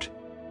start.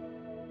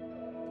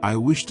 I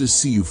wish to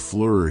see you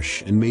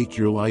flourish and make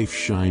your life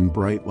shine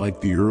bright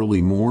like the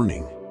early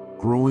morning,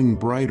 growing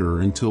brighter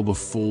until the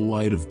full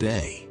light of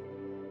day.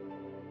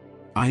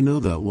 I know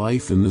that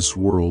life in this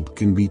world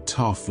can be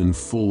tough and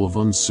full of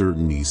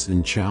uncertainties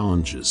and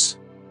challenges.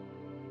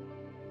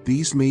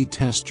 These may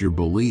test your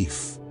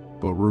belief,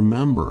 but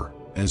remember,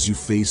 as you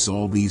face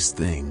all these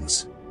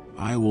things,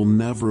 I will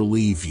never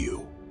leave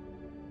you.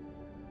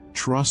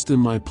 Trust in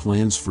my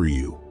plans for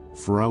you,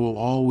 for I will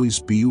always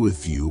be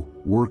with you,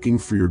 working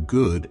for your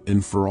good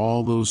and for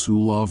all those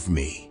who love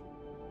me.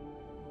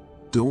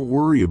 Don't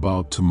worry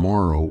about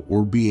tomorrow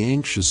or be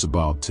anxious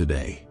about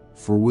today,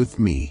 for with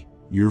me,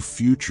 your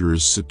future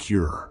is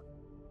secure.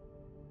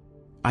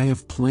 I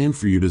have planned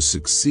for you to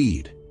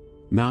succeed,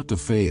 not to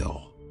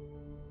fail.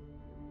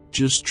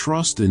 Just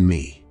trust in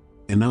me,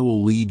 and I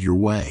will lead your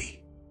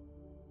way.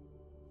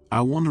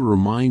 I want to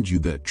remind you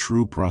that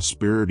true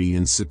prosperity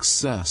and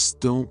success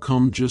don't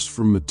come just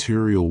from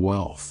material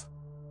wealth.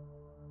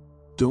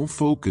 Don't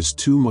focus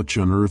too much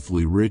on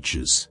earthly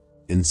riches.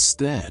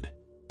 Instead,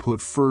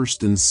 put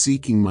first in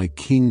seeking my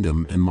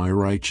kingdom and my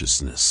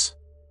righteousness.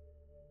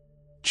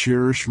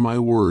 Cherish my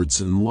words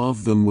and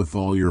love them with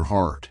all your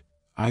heart.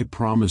 I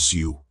promise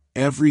you,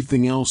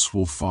 everything else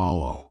will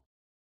follow.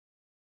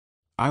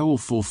 I will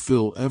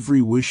fulfill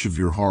every wish of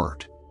your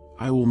heart.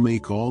 I will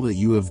make all that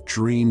you have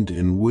dreamed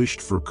and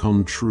wished for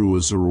come true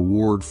as a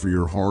reward for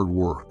your hard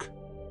work.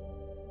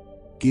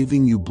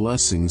 Giving you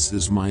blessings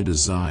is my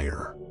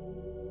desire.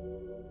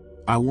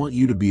 I want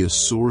you to be a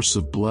source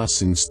of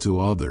blessings to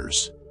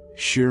others,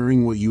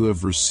 sharing what you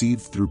have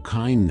received through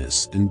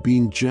kindness and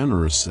being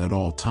generous at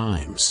all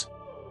times.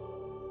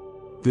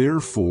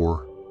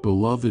 Therefore,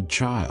 beloved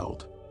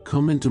child,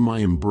 come into my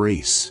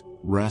embrace,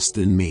 rest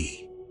in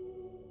me.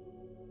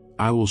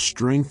 I will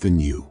strengthen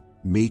you,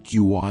 make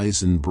you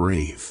wise and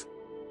brave.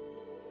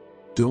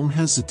 Don't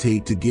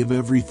hesitate to give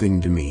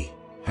everything to me,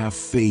 have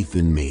faith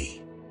in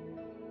me.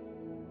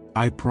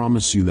 I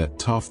promise you that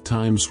tough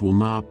times will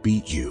not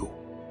beat you.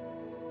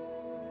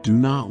 Do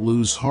not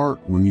lose heart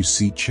when you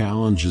see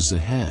challenges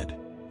ahead,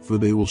 for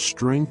they will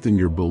strengthen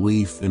your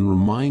belief and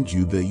remind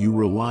you that you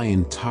rely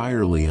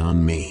entirely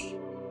on me.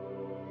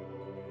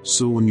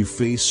 So when you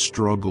face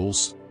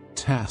struggles,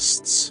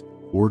 tests,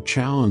 or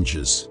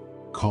challenges,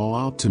 call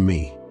out to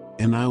me,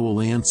 and I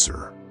will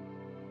answer.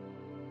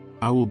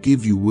 I will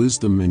give you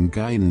wisdom and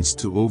guidance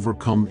to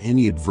overcome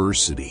any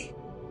adversity.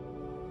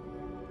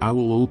 I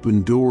will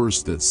open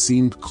doors that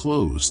seemed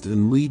closed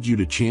and lead you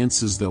to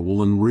chances that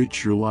will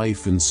enrich your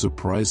life in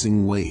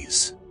surprising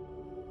ways.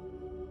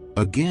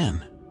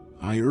 Again,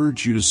 I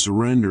urge you to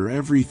surrender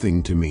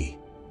everything to me.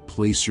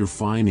 Place your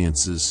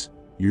finances,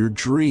 your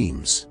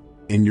dreams,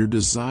 and your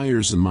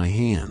desires in my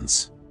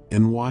hands,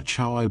 and watch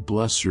how I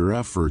bless your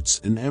efforts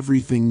in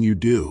everything you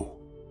do.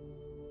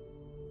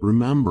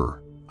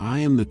 Remember, I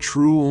am the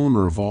true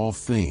owner of all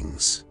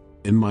things,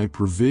 and my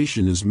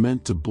provision is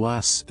meant to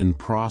bless and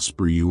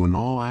prosper you in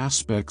all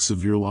aspects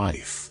of your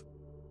life.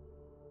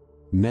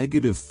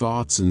 Negative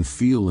thoughts and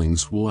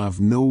feelings will have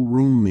no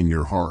room in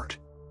your heart.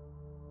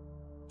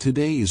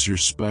 Today is your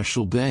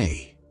special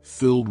day,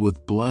 filled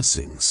with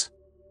blessings.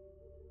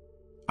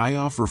 I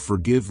offer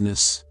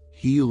forgiveness,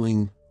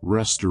 healing,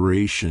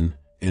 restoration,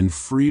 and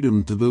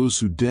freedom to those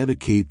who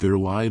dedicate their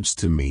lives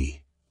to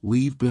me,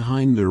 leave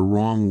behind their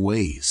wrong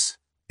ways,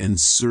 and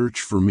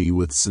search for me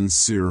with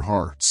sincere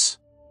hearts.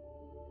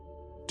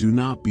 Do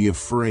not be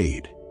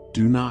afraid.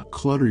 Do not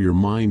clutter your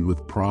mind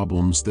with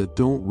problems that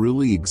don't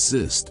really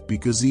exist,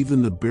 because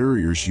even the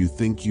barriers you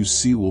think you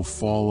see will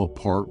fall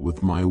apart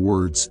with my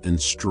words and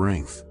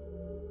strength.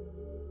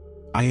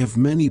 I have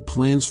many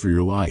plans for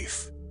your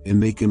life,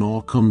 and they can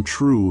all come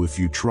true if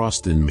you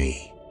trust in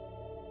me.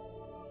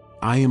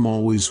 I am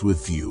always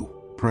with you,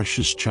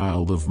 precious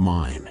child of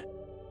mine.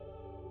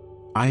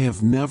 I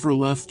have never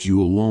left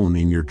you alone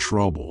in your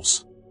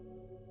troubles.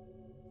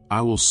 I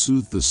will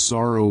soothe the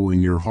sorrow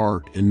in your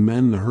heart and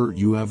mend the hurt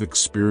you have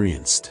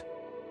experienced.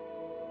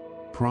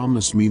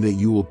 Promise me that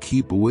you will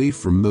keep away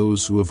from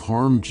those who have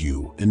harmed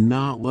you and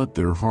not let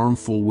their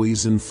harmful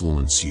ways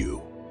influence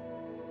you.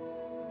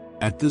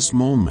 At this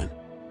moment,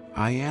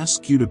 I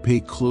ask you to pay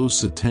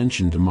close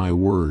attention to my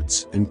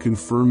words and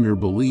confirm your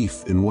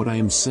belief in what I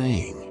am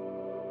saying.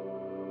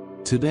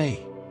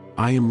 Today,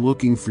 I am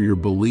looking for your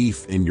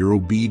belief and your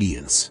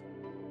obedience.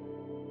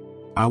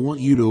 I want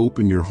you to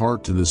open your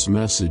heart to this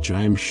message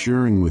I am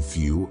sharing with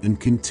you and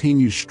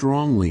continue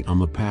strongly on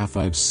the path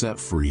I've set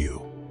for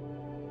you.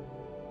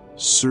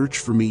 Search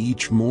for me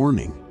each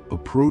morning,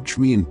 approach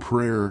me in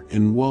prayer,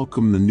 and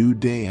welcome the new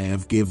day I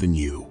have given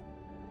you.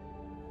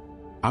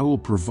 I will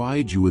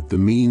provide you with the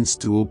means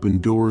to open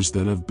doors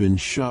that have been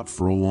shut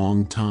for a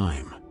long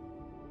time.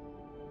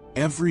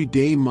 Every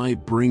day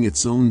might bring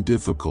its own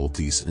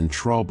difficulties and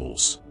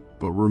troubles,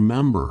 but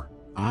remember,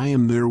 I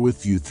am there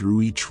with you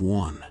through each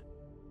one.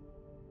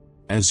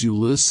 As you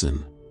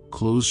listen,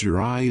 close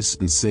your eyes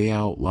and say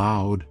out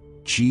loud,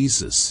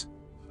 Jesus,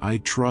 I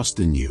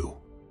trust in you.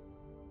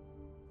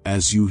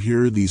 As you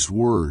hear these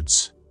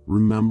words,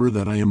 remember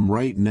that I am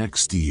right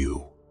next to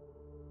you.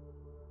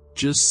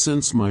 Just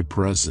sense my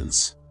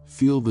presence,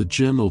 feel the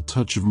gentle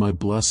touch of my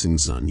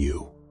blessings on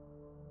you.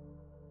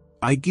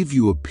 I give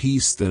you a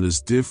peace that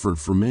is different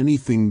from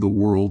anything the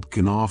world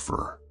can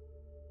offer.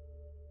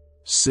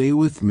 Say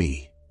with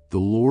me, the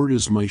Lord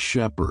is my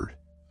shepherd,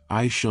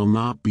 I shall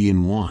not be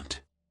in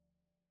want.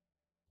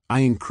 I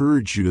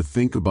encourage you to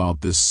think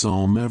about this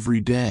psalm every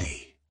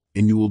day,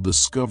 and you will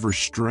discover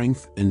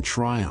strength and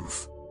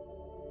triumph.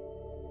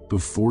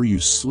 Before you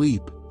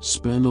sleep,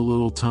 spend a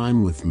little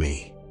time with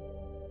me.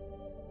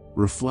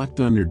 Reflect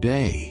on your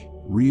day,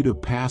 read a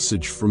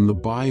passage from the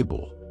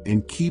Bible,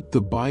 and keep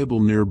the Bible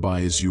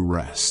nearby as you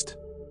rest.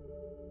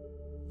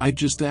 I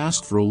just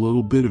ask for a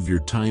little bit of your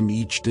time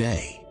each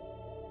day.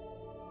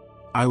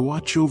 I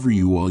watch over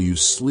you while you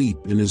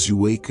sleep and as you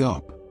wake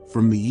up,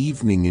 from the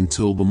evening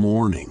until the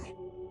morning.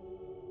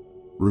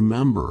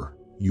 Remember,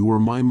 you are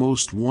my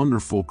most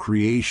wonderful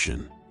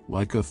creation,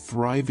 like a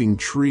thriving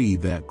tree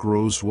that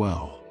grows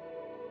well.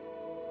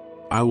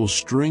 I will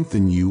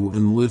strengthen you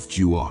and lift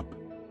you up.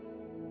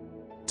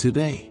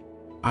 Today,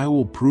 I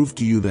will prove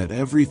to you that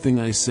everything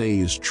I say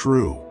is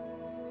true.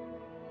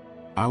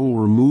 I will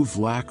remove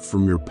lack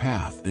from your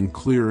path and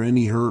clear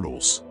any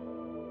hurdles.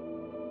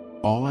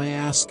 All I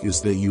ask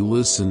is that you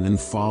listen and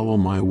follow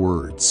my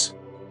words.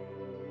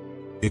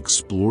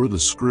 Explore the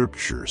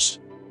scriptures.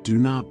 Do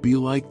not be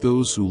like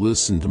those who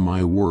listen to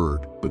my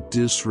word but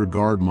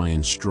disregard my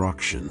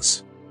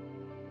instructions.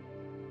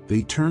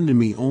 They turn to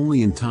me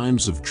only in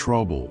times of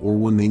trouble or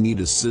when they need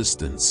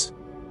assistance,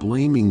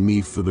 blaming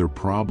me for their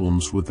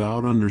problems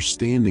without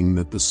understanding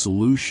that the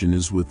solution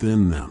is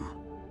within them.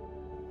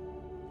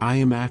 I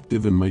am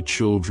active in my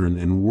children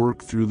and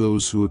work through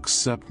those who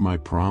accept my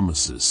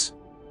promises.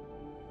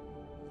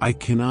 I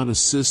cannot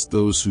assist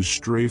those who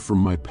stray from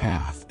my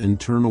path and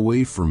turn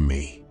away from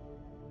me.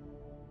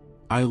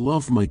 I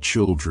love my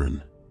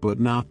children, but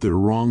not their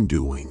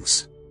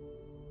wrongdoings.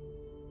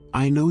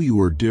 I know you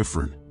are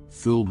different,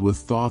 filled with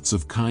thoughts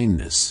of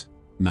kindness,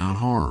 not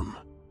harm.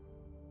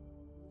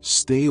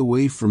 Stay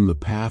away from the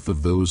path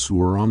of those who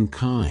are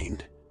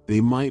unkind. They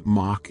might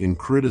mock and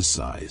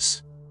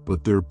criticize,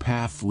 but their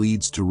path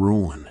leads to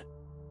ruin.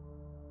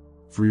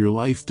 For your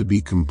life to be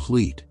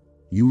complete,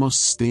 you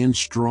must stand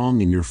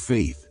strong in your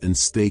faith and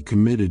stay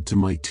committed to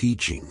my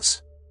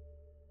teachings.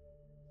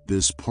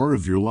 This part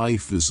of your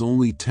life is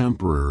only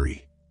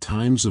temporary.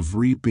 Times of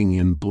reaping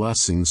and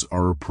blessings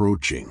are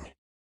approaching.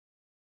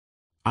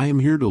 I am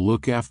here to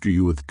look after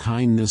you with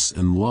kindness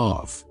and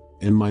love,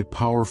 and my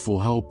powerful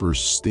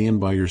helpers stand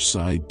by your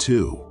side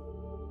too.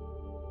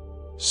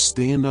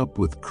 Stand up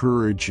with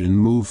courage and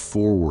move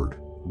forward.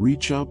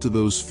 Reach out to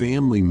those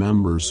family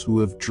members who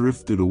have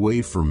drifted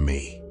away from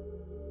me.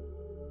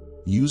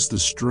 Use the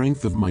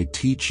strength of my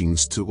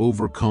teachings to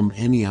overcome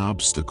any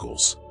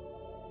obstacles.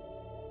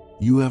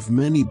 You have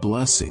many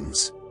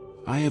blessings.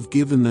 I have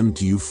given them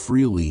to you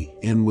freely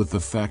and with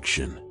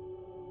affection.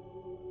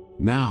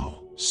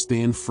 Now,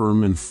 stand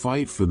firm and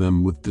fight for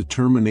them with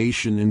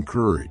determination and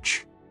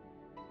courage.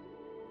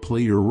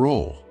 Play your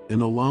role,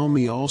 and allow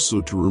me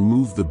also to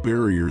remove the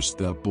barriers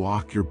that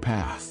block your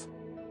path.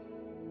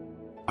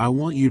 I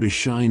want you to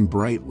shine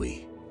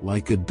brightly,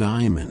 like a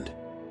diamond.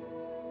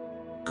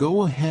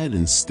 Go ahead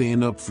and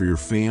stand up for your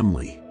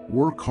family.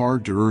 Work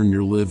hard to earn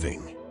your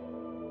living.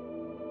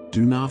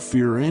 Do not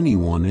fear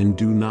anyone and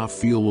do not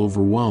feel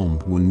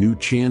overwhelmed when new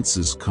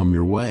chances come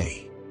your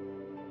way.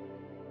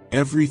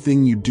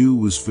 Everything you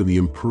do is for the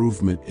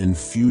improvement and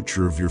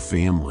future of your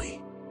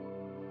family.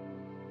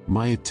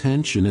 My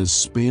attention has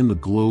spanned the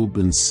globe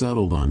and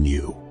settled on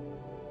you.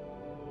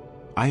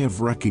 I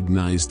have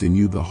recognized in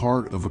you the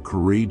heart of a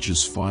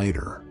courageous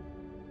fighter.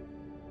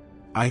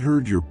 I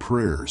heard your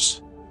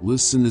prayers.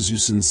 Listen as you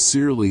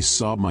sincerely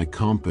sought my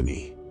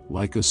company,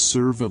 like a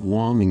servant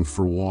longing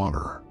for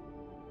water.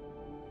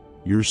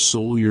 Your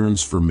soul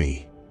yearns for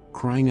me,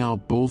 crying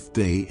out both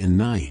day and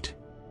night.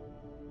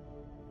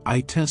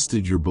 I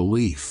tested your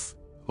belief,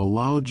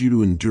 allowed you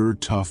to endure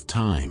tough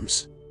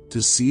times,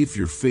 to see if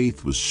your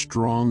faith was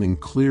strong and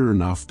clear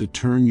enough to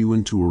turn you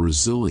into a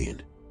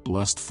resilient,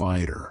 blessed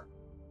fighter.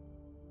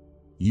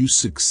 You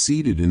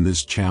succeeded in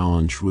this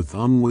challenge with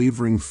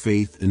unwavering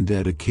faith and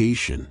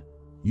dedication.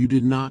 You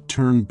did not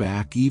turn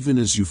back even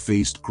as you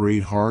faced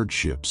great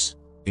hardships,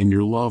 and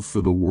your love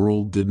for the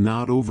world did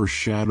not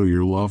overshadow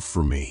your love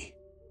for me.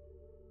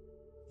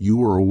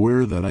 You are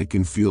aware that I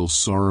can feel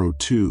sorrow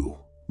too.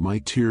 My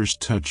tears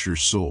touch your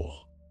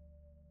soul.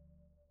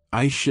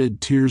 I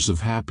shed tears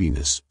of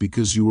happiness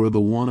because you are the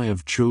one I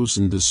have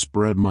chosen to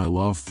spread my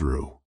love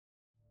through.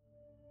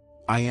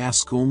 I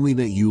ask only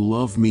that you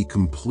love me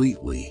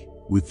completely,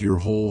 with your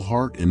whole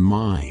heart and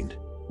mind,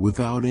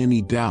 without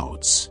any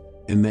doubts,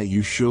 and that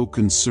you show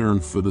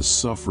concern for the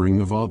suffering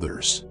of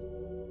others.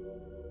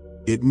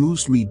 It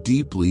moves me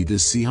deeply to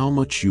see how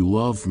much you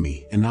love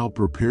me and how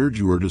prepared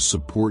you are to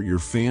support your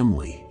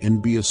family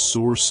and be a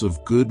source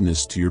of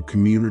goodness to your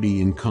community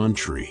and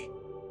country.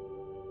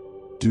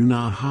 Do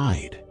not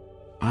hide.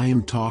 I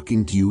am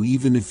talking to you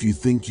even if you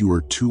think you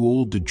are too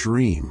old to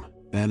dream.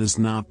 That is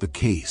not the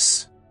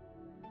case.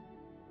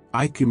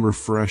 I can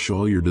refresh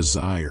all your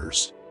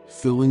desires,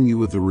 filling you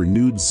with a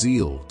renewed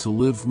zeal to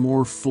live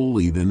more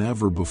fully than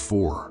ever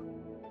before.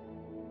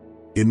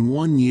 In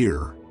 1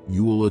 year,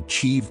 you will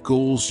achieve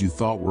goals you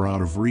thought were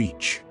out of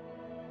reach.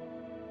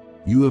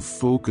 You have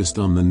focused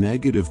on the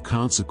negative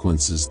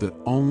consequences that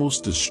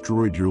almost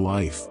destroyed your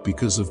life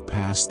because of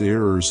past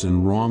errors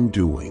and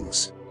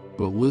wrongdoings.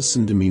 But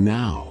listen to me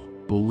now.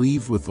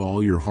 Believe with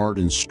all your heart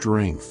and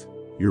strength,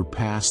 your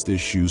past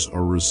issues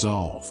are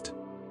resolved.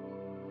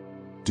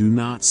 Do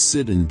not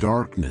sit in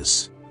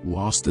darkness,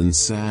 lost in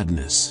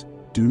sadness.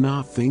 Do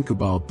not think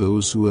about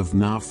those who have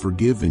not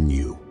forgiven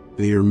you.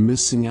 They are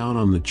missing out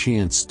on the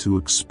chance to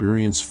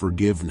experience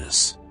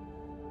forgiveness.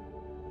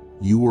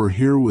 You are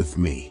here with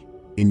me,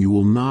 and you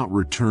will not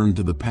return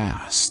to the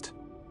past.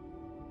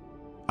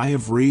 I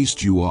have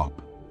raised you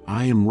up.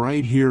 I am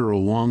right here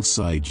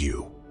alongside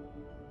you.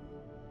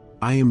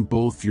 I am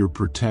both your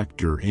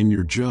protector and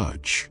your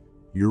judge.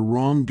 Your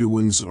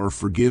wrongdoings are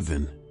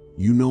forgiven.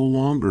 You no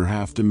longer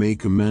have to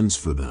make amends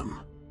for them.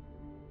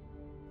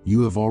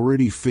 You have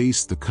already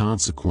faced the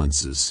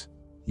consequences.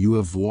 You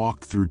have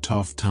walked through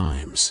tough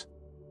times.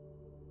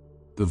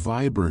 The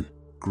vibrant,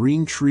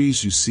 green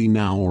trees you see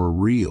now are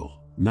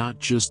real, not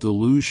just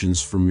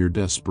illusions from your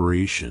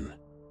desperation.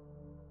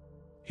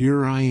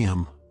 Here I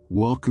am,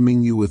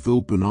 welcoming you with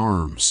open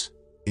arms,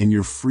 and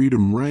your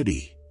freedom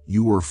ready.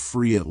 You are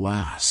free at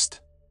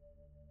last.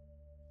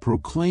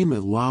 Proclaim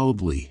it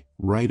loudly,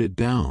 write it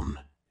down,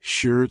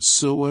 share it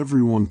so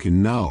everyone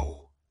can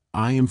know.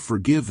 I am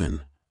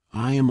forgiven,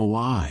 I am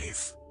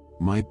alive.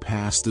 My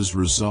past is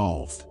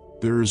resolved.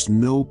 There is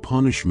no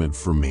punishment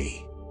for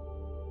me.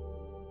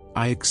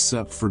 I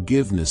accept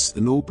forgiveness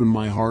and open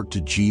my heart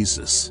to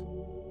Jesus.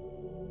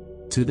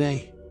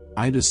 Today,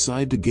 I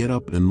decide to get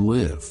up and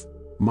live.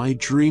 My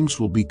dreams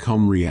will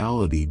become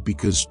reality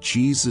because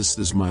Jesus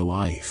is my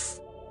life,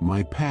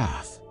 my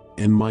path,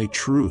 and my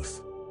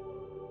truth.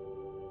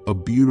 A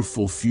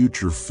beautiful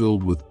future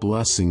filled with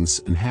blessings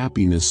and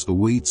happiness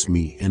awaits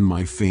me and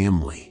my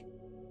family.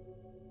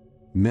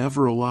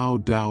 Never allow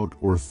doubt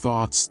or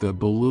thoughts that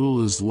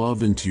belittle His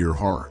love into your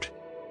heart.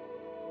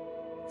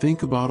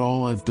 Think about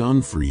all I've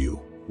done for you.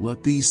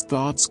 Let these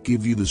thoughts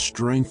give you the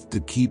strength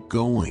to keep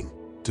going,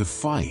 to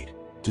fight,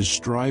 to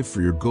strive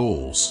for your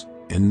goals,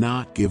 and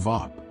not give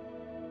up.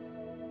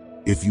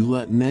 If you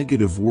let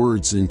negative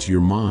words into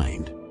your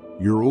mind,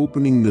 you're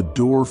opening the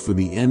door for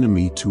the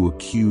enemy to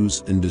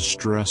accuse and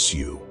distress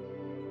you.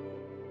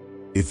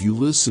 If you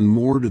listen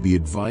more to the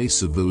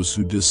advice of those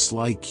who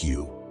dislike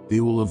you, they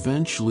will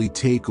eventually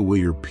take away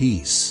your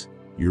peace,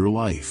 your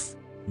life,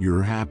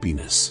 your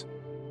happiness.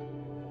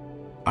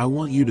 I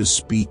want you to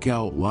speak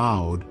out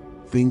loud,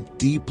 think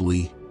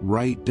deeply,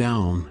 write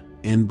down,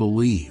 and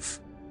believe.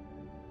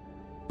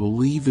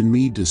 Believe in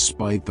me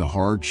despite the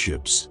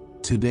hardships,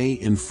 today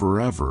and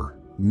forever.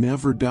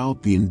 Never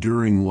doubt the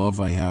enduring love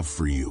I have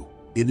for you.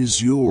 It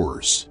is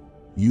yours.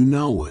 You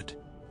know it.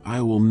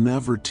 I will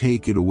never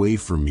take it away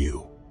from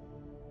you.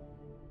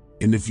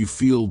 And if you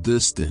feel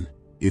distant,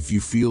 if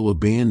you feel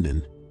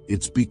abandoned,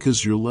 it's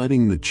because you're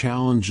letting the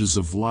challenges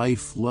of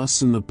life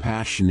lessen the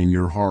passion in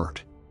your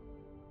heart.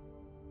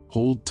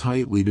 Hold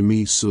tightly to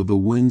me so the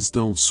winds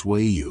don't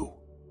sway you.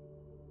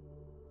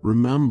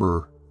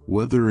 Remember,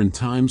 whether in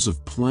times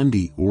of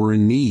plenty or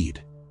in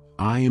need,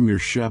 I am your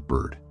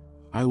shepherd.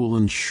 I will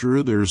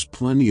ensure there's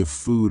plenty of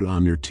food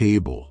on your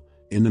table,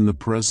 and in the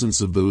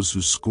presence of those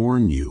who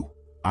scorn you,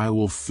 I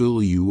will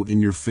fill you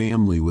and your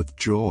family with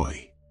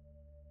joy.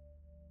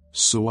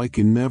 So I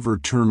can never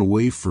turn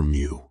away from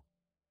you.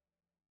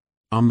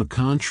 On the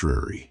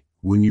contrary,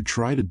 when you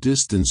try to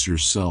distance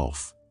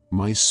yourself,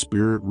 my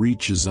spirit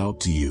reaches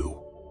out to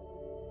you.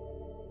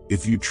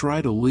 If you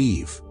try to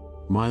leave,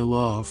 my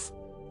love,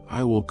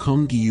 I will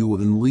come to you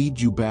and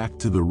lead you back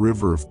to the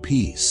river of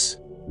peace,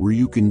 where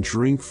you can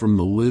drink from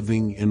the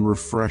living and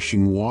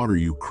refreshing water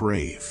you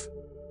crave.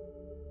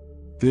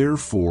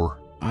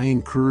 Therefore, I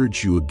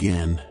encourage you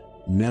again,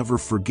 never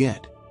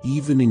forget,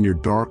 even in your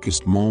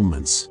darkest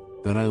moments,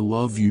 that I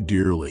love you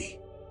dearly.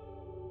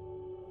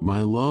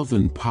 My love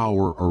and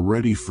power are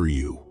ready for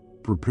you,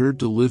 prepared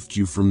to lift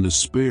you from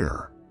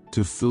despair,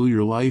 to fill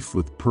your life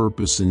with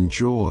purpose and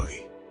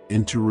joy,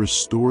 and to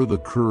restore the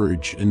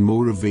courage and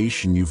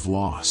motivation you've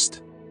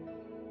lost.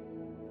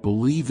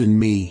 Believe in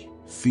me,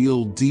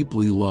 feel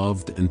deeply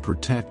loved and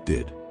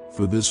protected,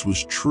 for this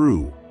was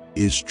true,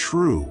 is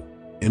true,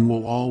 and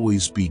will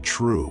always be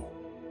true.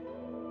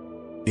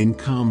 In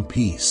calm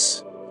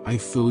peace, I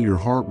fill your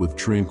heart with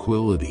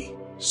tranquility,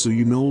 so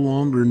you no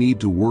longer need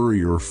to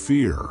worry or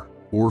fear,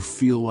 or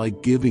feel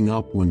like giving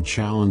up when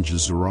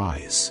challenges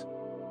arise.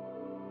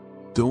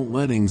 Don't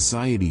let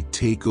anxiety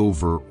take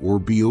over or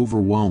be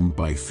overwhelmed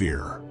by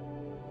fear.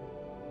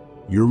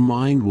 Your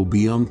mind will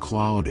be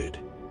unclouded.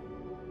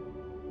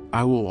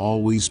 I will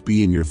always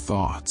be in your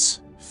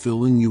thoughts,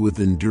 filling you with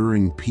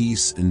enduring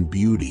peace and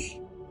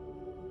beauty.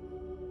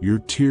 Your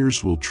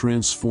tears will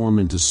transform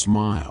into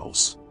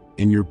smiles,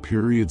 and your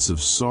periods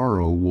of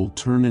sorrow will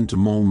turn into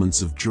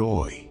moments of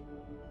joy.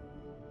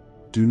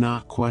 Do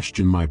not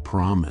question my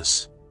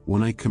promise.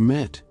 When I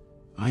commit,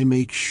 I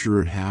make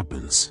sure it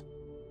happens.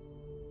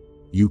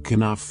 You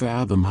cannot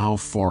fathom how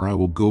far I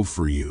will go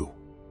for you.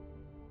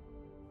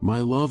 My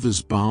love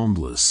is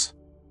boundless.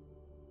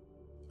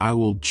 I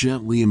will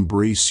gently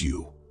embrace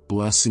you,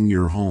 blessing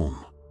your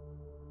home.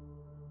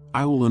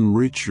 I will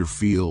enrich your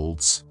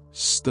fields,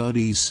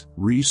 studies,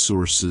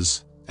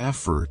 resources,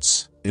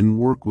 efforts, and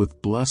work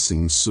with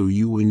blessings so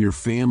you and your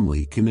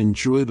family can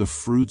enjoy the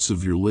fruits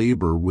of your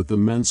labor with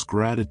immense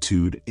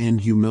gratitude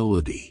and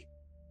humility.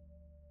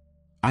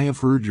 I have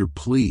heard your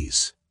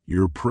pleas,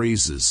 your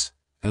praises,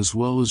 as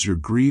well as your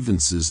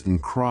grievances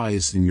and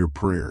cries in your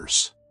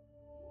prayers.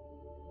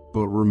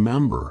 But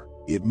remember,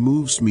 it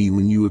moves me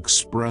when you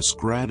express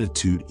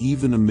gratitude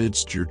even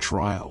amidst your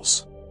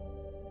trials.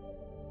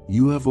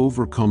 You have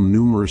overcome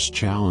numerous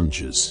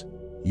challenges.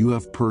 You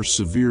have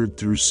persevered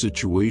through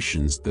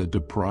situations that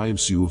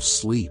deprives you of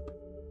sleep.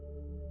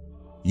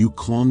 You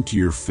clung to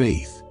your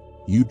faith.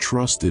 You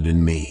trusted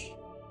in me.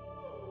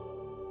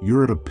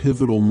 You're at a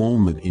pivotal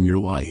moment in your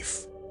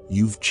life.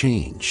 You've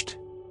changed.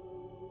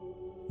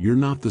 You're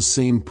not the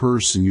same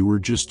person you were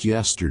just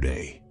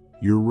yesterday.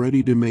 You're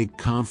ready to make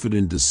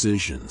confident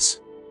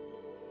decisions.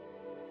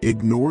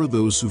 Ignore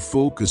those who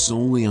focus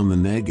only on the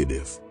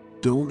negative.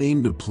 Don't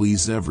aim to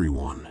please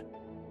everyone.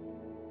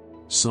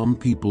 Some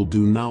people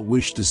do not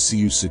wish to see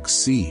you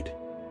succeed.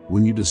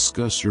 When you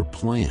discuss your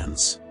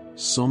plans,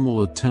 some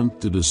will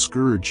attempt to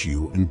discourage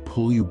you and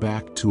pull you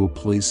back to a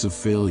place of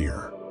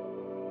failure.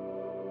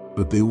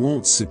 But they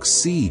won't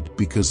succeed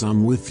because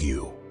I'm with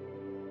you.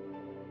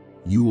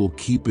 You will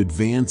keep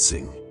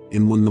advancing,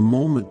 and when the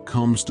moment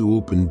comes to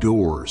open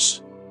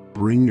doors,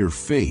 bring your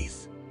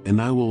faith,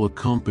 and I will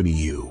accompany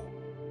you.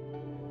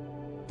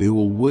 They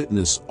will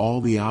witness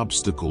all the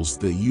obstacles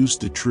that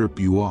used to trip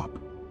you up.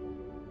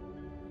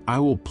 I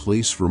will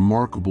place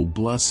remarkable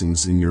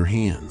blessings in your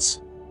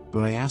hands,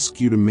 but I ask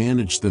you to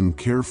manage them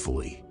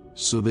carefully,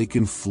 so they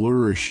can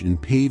flourish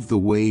and pave the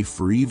way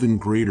for even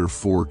greater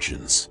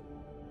fortunes.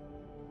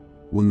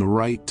 When the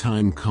right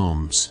time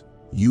comes,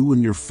 you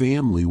and your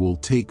family will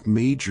take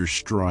major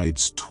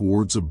strides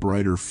towards a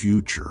brighter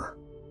future.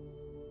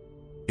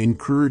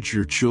 Encourage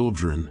your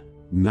children.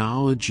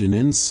 Knowledge and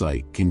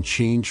insight can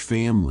change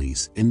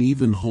families and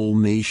even whole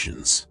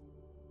nations.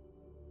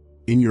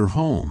 In your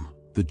home,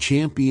 the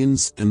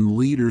champions and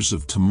leaders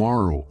of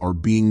tomorrow are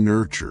being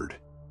nurtured.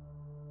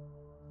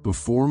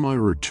 Before my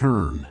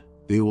return,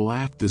 they will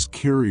act as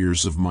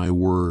carriers of my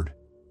word,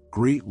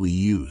 greatly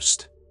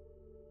used.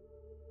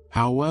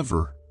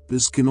 However,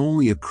 this can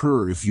only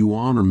occur if you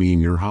honor me in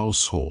your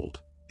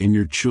household, and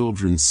your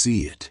children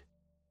see it.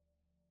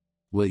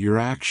 Let your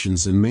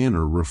actions and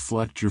manner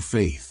reflect your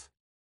faith.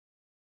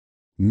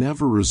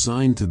 Never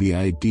resign to the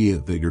idea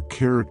that your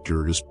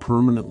character is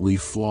permanently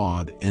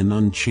flawed and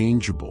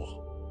unchangeable.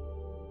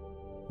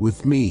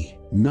 With me,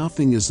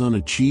 nothing is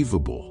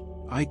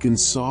unachievable. I can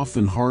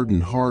soften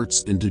hardened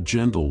hearts into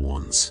gentle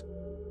ones.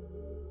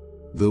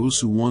 Those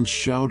who once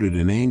shouted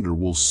in anger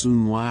will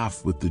soon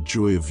laugh with the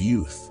joy of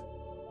youth.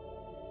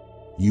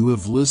 You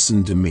have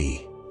listened to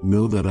me.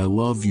 Know that I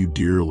love you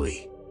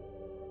dearly.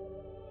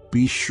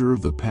 Be sure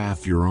of the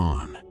path you're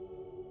on.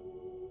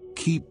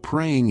 Keep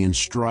praying and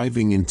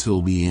striving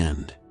until the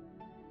end.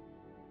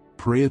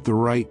 Pray at the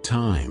right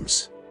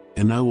times,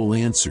 and I will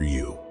answer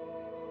you.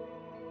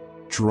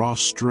 Draw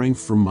strength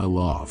from my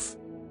love.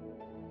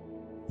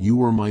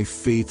 You are my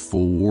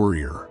faithful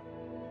warrior.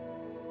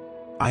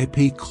 I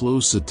pay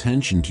close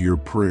attention to your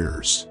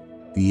prayers.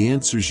 The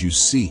answers you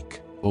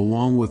seek,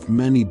 along with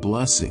many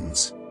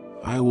blessings,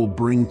 I will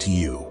bring to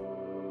you.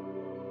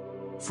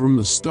 From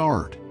the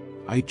start,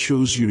 I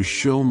chose you to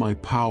show my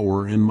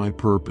power and my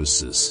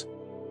purposes.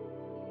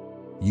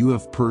 You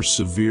have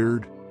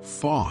persevered,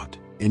 fought,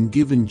 and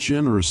given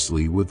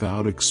generously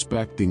without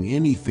expecting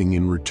anything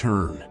in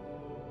return.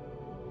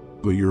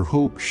 But your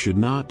hope should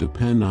not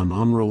depend on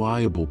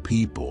unreliable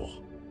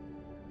people.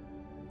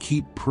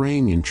 Keep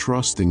praying and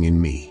trusting in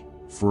me,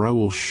 for I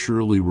will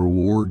surely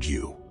reward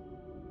you.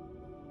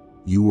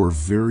 You are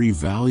very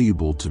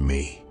valuable to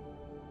me.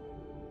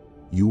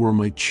 You are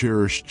my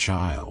cherished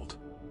child.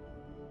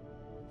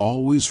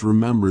 Always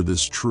remember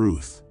this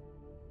truth.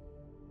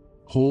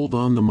 Hold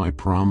on to my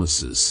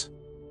promises.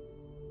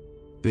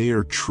 They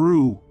are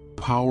true,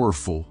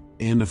 powerful,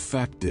 and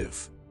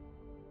effective.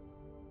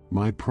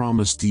 My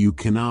promise to you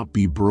cannot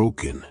be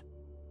broken.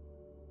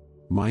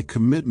 My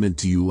commitment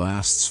to you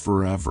lasts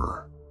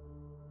forever.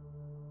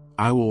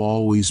 I will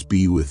always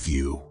be with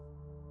you.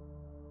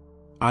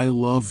 I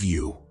love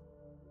you.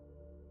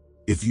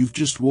 If you've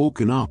just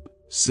woken up,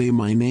 say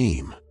my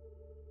name.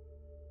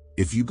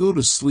 If you go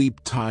to sleep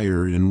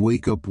tired and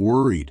wake up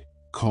worried,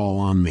 call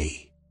on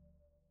me.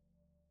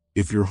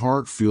 If your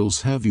heart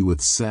feels heavy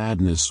with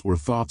sadness or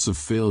thoughts of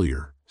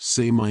failure,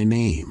 say my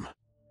name.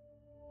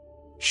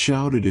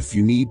 Shout it if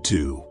you need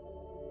to.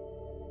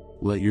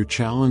 Let your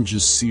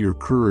challenges see your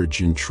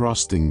courage in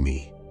trusting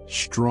me,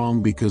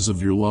 strong because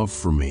of your love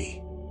for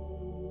me.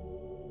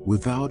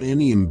 Without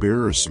any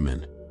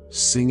embarrassment,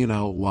 sing it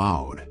out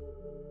loud.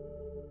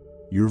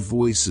 Your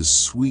voice is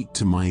sweet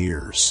to my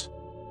ears.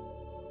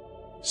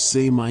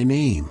 Say my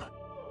name.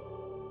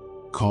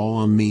 Call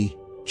on me,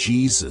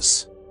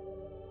 Jesus.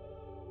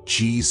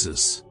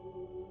 Jesus.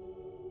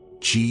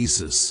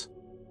 Jesus.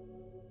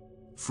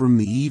 From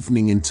the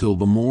evening until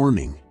the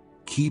morning,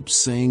 keep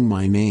saying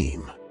my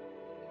name.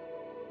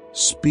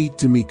 Speak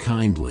to me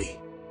kindly.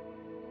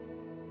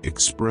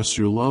 Express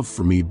your love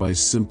for me by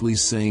simply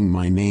saying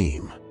my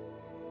name.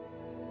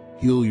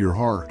 Heal your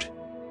heart.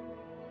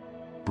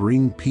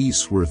 Bring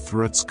peace where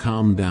threats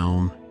calm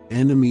down,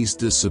 enemies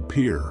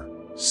disappear,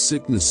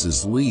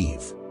 sicknesses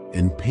leave,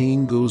 and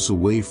pain goes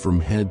away from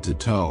head to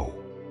toe.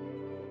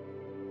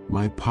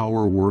 My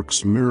power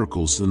works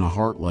miracles in a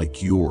heart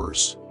like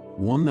yours,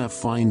 one that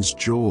finds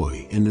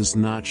joy and is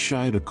not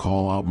shy to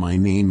call out my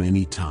name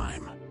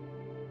anytime.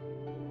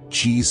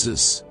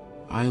 Jesus,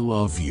 I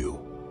love you.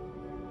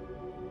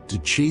 To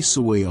chase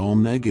away all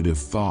negative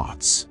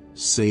thoughts,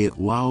 say it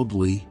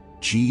loudly,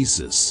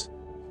 Jesus,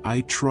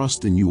 I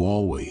trust in you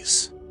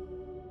always.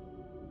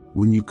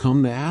 When you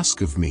come to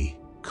ask of me,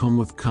 come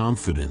with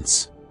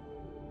confidence.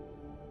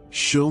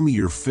 Show me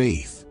your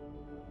faith.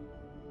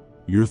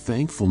 Your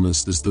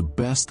thankfulness is the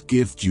best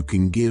gift you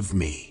can give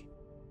me.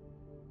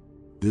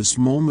 This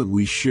moment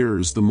we share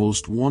is the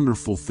most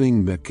wonderful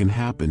thing that can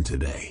happen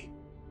today.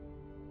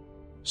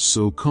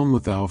 So come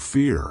without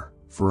fear,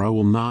 for I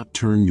will not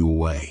turn you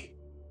away.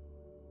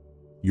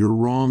 Your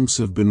wrongs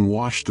have been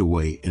washed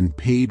away and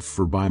paid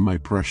for by my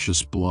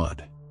precious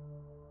blood.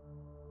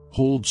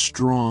 Hold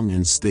strong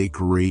and stay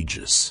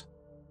courageous.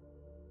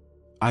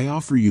 I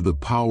offer you the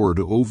power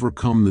to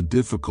overcome the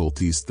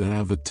difficulties that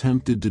have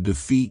attempted to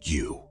defeat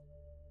you.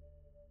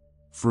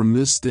 From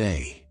this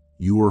day,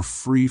 you are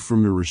free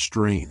from your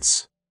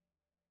restraints.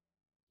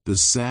 The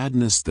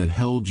sadness that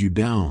held you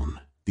down,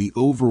 the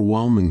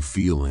overwhelming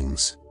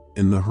feelings,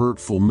 and the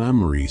hurtful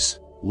memories,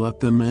 let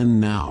them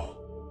end now.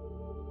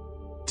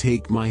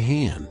 Take my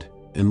hand,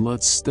 and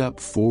let's step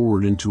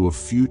forward into a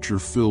future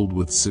filled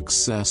with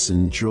success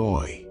and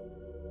joy.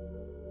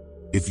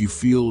 If you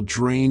feel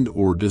drained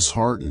or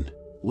disheartened,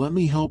 let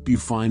me help you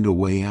find a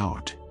way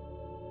out.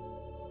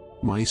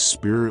 My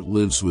spirit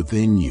lives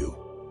within you,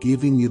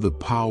 giving you the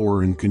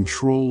power and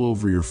control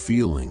over your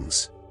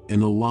feelings,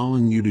 and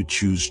allowing you to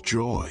choose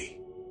joy.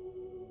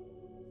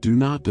 Do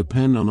not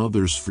depend on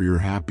others for your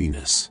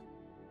happiness.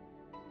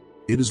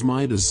 It is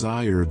my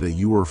desire that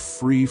you are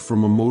free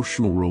from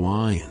emotional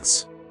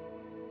reliance.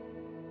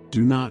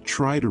 Do not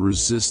try to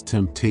resist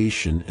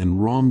temptation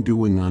and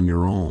wrongdoing on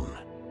your own.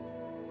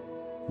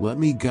 Let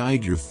me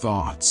guide your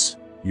thoughts,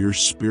 your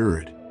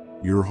spirit,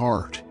 your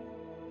heart.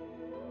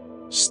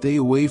 Stay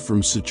away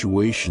from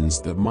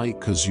situations that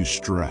might cause you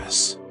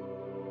stress.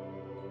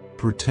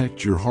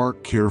 Protect your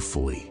heart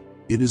carefully,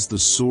 it is the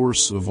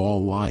source of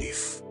all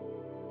life.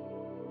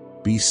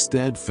 Be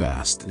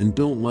steadfast and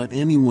don't let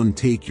anyone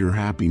take your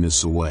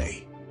happiness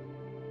away.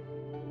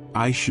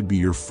 I should be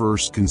your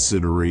first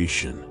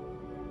consideration.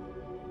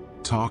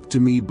 Talk to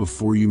me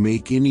before you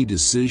make any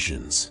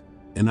decisions,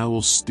 and I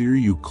will steer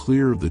you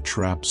clear of the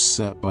traps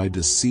set by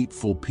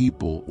deceitful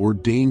people or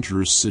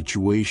dangerous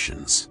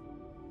situations.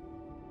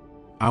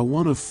 I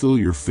want to fill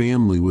your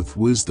family with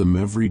wisdom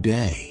every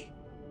day.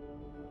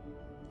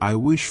 I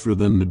wish for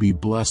them to be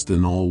blessed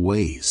in all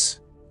ways,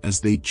 as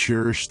they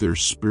cherish their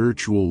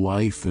spiritual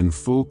life and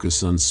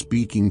focus on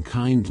speaking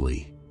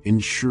kindly,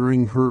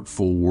 ensuring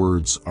hurtful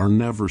words are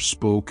never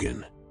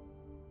spoken.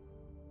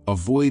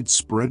 Avoid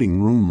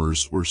spreading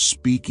rumors or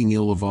speaking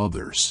ill of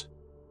others.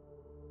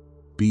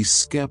 Be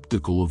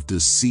skeptical of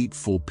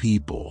deceitful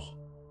people.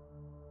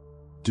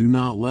 Do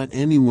not let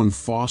anyone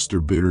foster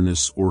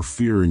bitterness or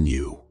fear in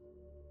you.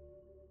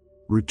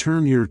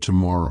 Return here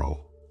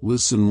tomorrow,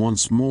 listen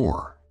once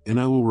more,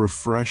 and I will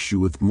refresh you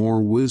with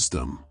more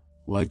wisdom,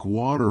 like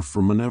water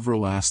from an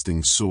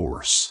everlasting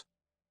source.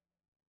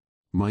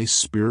 My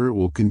spirit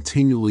will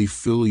continually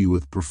fill you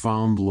with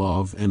profound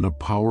love and a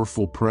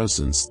powerful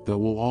presence that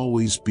will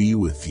always be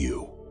with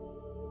you.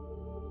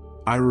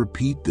 I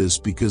repeat this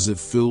because it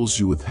fills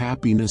you with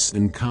happiness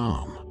and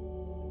calm.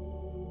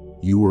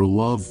 You are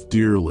loved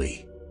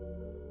dearly.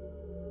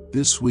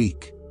 This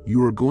week,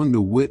 you are going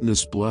to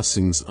witness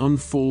blessings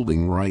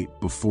unfolding right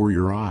before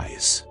your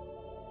eyes.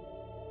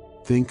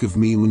 Think of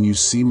me when you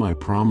see my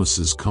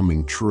promises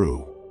coming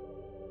true.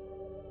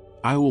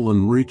 I will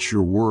enrich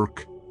your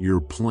work, your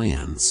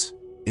plans,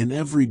 and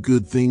every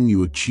good thing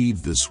you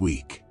achieve this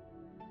week.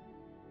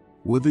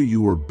 Whether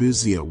you are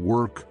busy at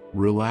work,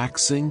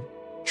 relaxing,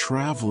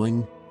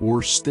 traveling,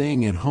 or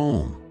staying at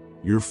home,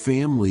 your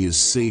family is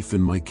safe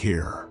in my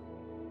care.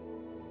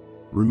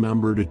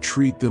 Remember to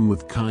treat them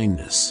with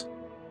kindness.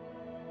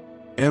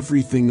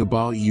 Everything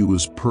about you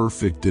is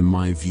perfect in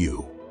my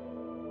view.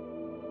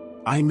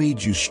 I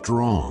made you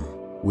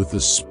strong, with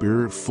a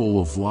spirit full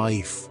of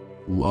life,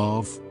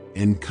 love,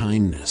 and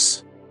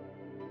kindness.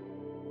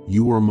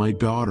 You are my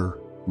daughter,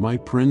 my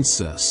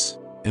princess,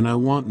 and I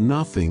want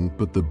nothing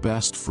but the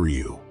best for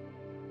you.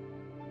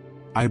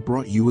 I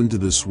brought you into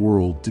this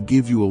world to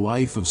give you a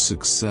life of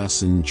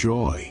success and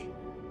joy.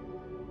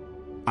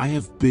 I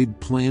have big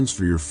plans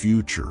for your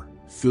future,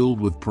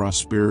 filled with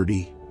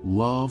prosperity,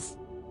 love,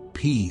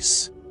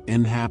 peace,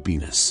 and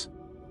happiness.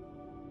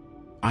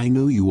 I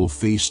know you will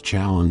face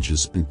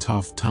challenges and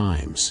tough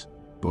times,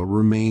 but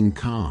remain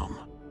calm.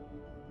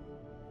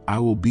 I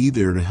will be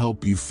there to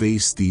help you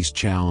face these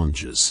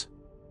challenges.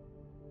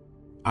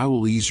 I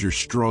will ease your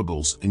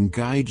struggles and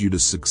guide you to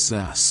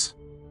success.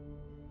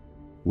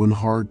 When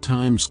hard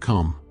times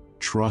come,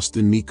 trust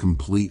in me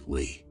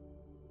completely.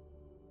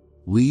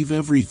 Leave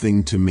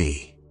everything to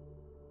me.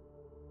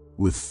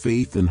 With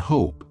faith and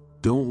hope,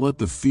 don't let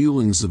the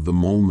feelings of the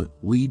moment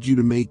lead you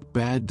to make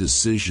bad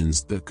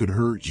decisions that could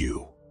hurt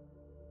you.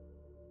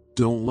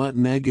 Don't let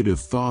negative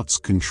thoughts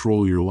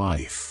control your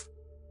life.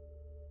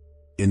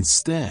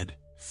 Instead,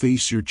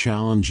 face your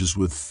challenges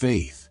with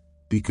faith,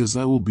 because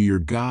I will be your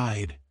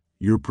guide,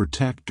 your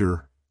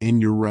protector,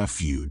 and your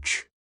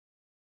refuge.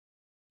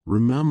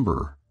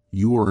 Remember,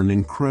 you are an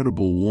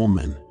incredible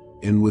woman,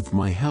 and with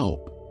my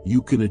help,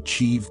 you can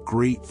achieve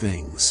great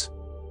things.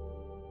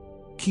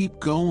 Keep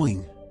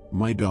going,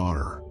 my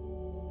daughter.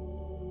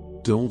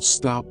 Don't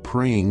stop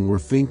praying or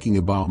thinking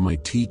about my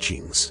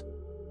teachings.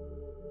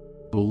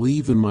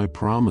 Believe in my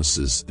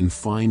promises and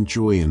find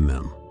joy in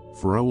them,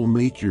 for I will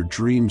make your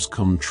dreams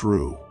come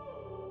true.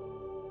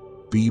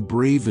 Be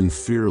brave and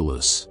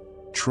fearless,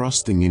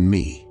 trusting in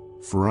me,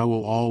 for I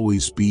will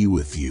always be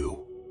with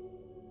you.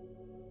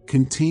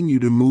 Continue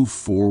to move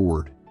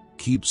forward,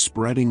 keep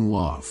spreading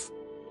love.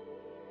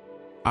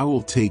 I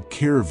will take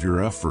care of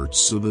your efforts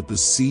so that the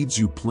seeds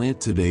you plant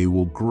today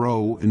will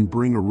grow and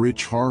bring a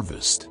rich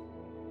harvest.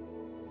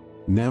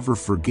 Never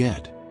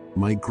forget,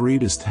 my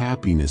greatest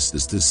happiness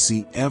is to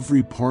see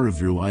every part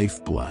of your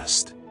life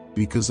blessed,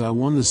 because I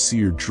want to see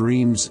your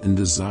dreams and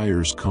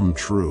desires come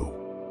true.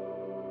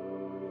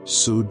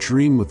 So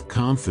dream with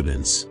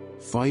confidence,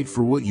 fight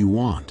for what you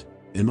want,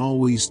 and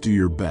always do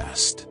your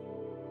best.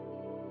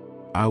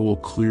 I will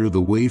clear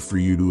the way for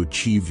you to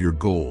achieve your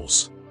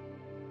goals.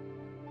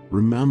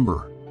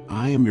 Remember,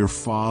 I am your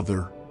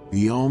Father,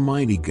 the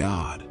Almighty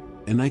God,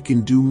 and I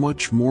can do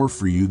much more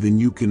for you than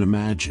you can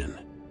imagine.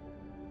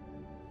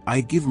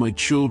 I give my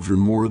children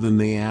more than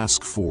they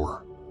ask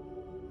for.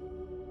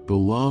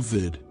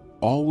 Beloved,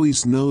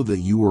 always know that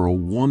you are a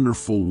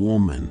wonderful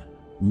woman,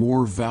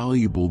 more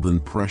valuable than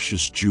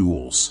precious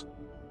jewels.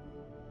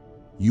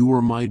 You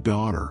are my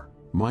daughter,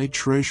 my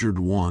treasured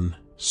one,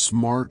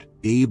 smart,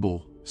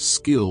 able,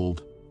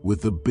 skilled,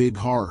 with a big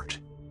heart.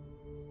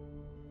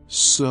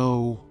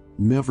 So,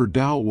 never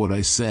doubt what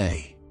I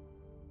say.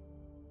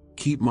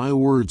 Keep my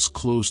words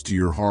close to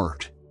your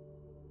heart.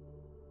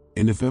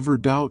 And if ever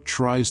doubt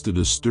tries to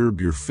disturb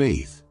your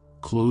faith,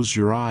 close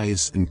your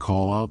eyes and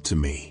call out to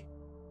me.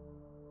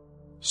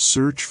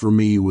 Search for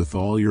me with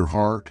all your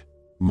heart,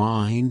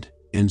 mind,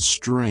 and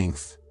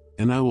strength,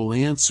 and I will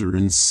answer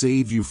and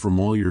save you from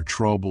all your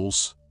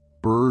troubles,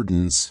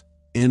 burdens,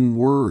 and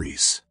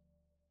worries.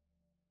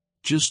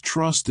 Just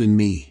trust in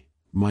me,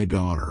 my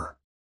daughter.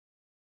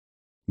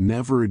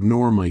 Never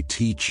ignore my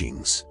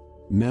teachings,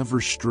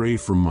 never stray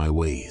from my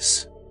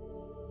ways.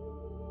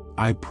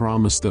 I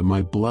promise that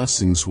my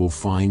blessings will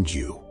find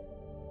you.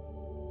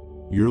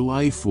 Your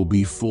life will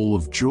be full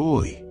of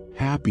joy,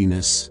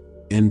 happiness,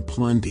 and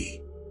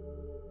plenty.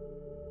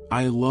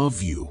 I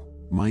love you,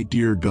 my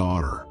dear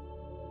daughter.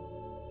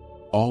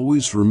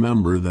 Always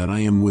remember that I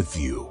am with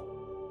you.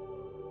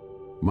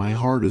 My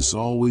heart is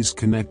always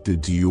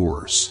connected to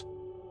yours.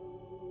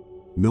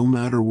 No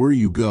matter where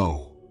you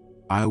go,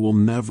 I will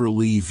never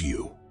leave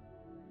you.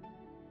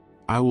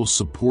 I will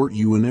support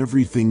you in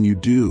everything you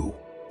do,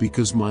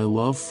 because my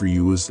love for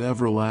you is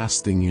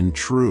everlasting and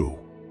true.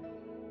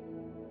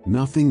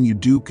 Nothing you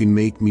do can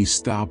make me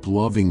stop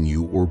loving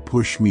you or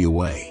push me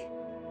away.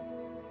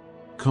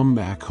 Come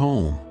back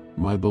home,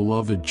 my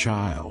beloved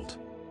child.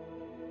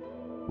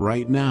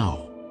 Right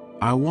now,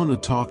 I want to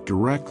talk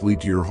directly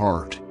to your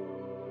heart.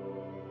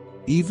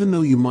 Even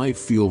though you might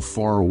feel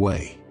far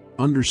away,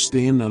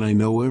 understand that I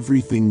know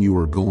everything you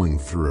are going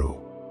through.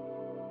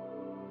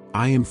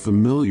 I am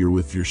familiar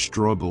with your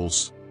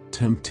struggles,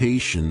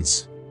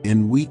 temptations,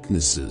 and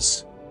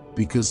weaknesses,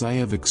 because I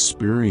have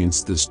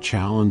experienced this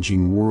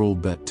challenging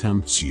world that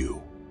tempts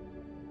you.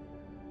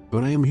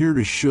 But I am here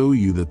to show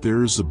you that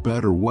there is a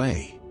better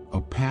way, a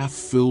path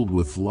filled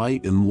with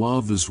light and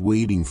love is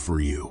waiting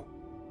for you.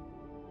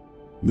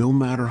 No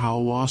matter how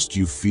lost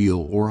you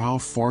feel or how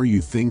far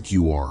you think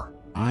you are,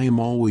 I am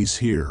always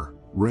here,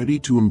 ready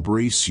to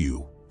embrace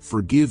you,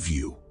 forgive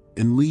you,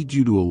 and lead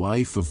you to a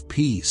life of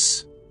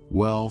peace,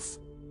 wealth,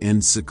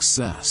 and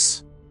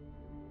success.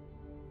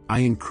 I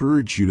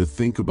encourage you to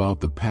think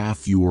about the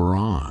path you are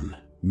on,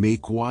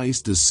 make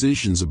wise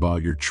decisions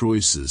about your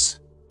choices,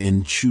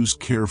 and choose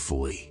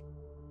carefully.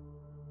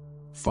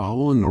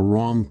 Following a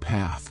wrong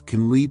path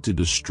can lead to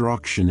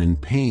destruction and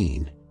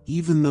pain,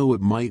 even though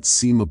it might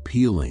seem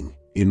appealing.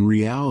 In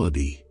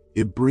reality,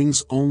 it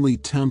brings only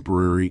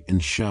temporary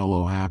and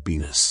shallow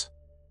happiness.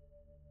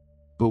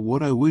 But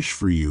what I wish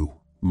for you,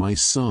 my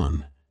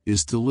son,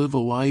 is to live a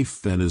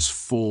life that is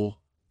full,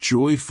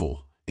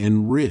 joyful,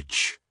 and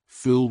rich,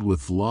 filled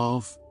with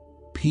love,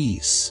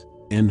 peace,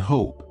 and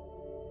hope.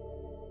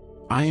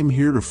 I am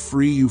here to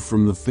free you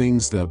from the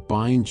things that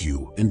bind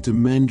you and to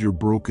mend your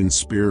broken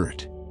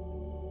spirit.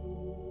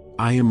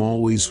 I am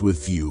always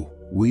with you,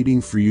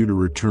 waiting for you to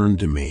return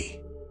to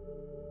me.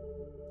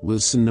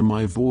 Listen to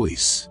my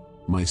voice,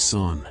 my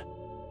son.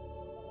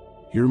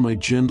 Hear my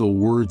gentle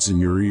words in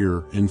your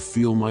ear and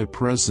feel my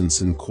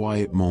presence in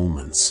quiet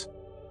moments.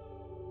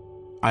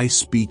 I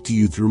speak to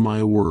you through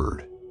my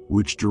word,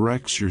 which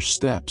directs your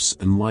steps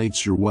and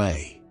lights your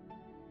way.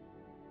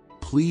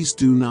 Please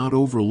do not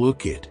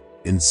overlook it.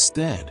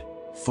 Instead,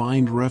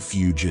 find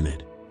refuge in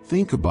it,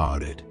 think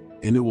about it,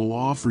 and it will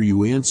offer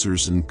you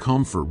answers and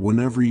comfort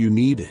whenever you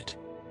need it.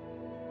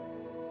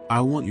 I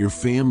want your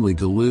family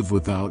to live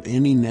without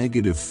any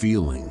negative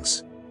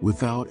feelings,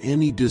 without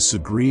any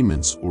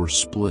disagreements or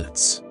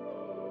splits.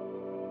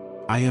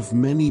 I have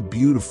many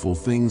beautiful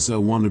things I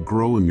want to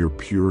grow in your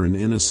pure and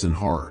innocent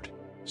heart,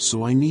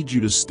 so I need you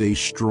to stay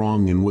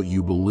strong in what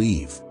you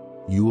believe.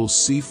 You will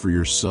see for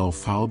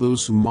yourself how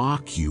those who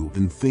mock you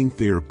and think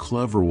they are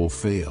clever will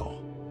fail.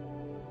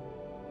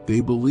 They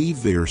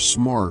believe they are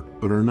smart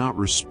but are not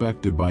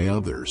respected by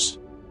others.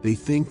 They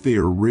think they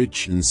are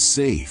rich and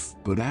safe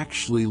but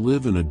actually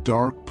live in a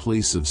dark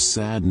place of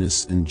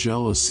sadness and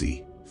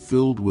jealousy,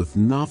 filled with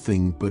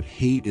nothing but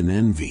hate and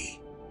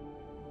envy.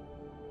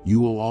 You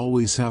will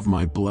always have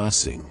my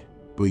blessing,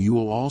 but you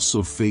will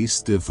also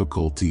face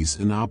difficulties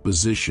and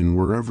opposition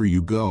wherever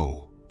you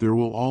go. There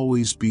will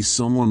always be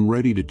someone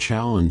ready to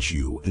challenge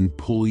you and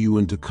pull you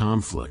into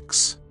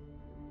conflicts.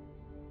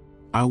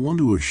 I want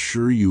to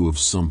assure you of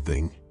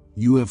something.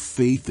 You have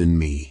faith in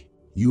me,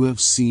 You have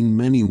seen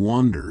many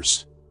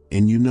wonders,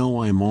 and you know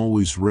I am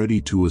always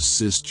ready to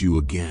assist you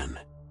again.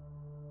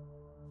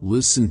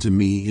 Listen to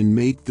me and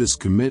make this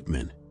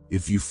commitment.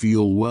 If you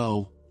feel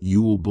well,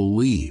 you will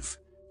believe,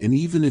 and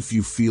even if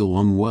you feel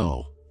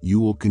unwell, you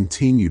will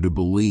continue to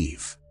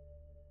believe.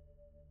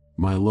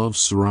 My love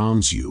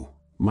surrounds you,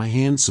 my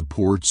hand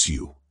supports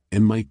you,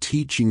 and my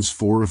teachings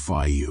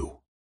fortify you.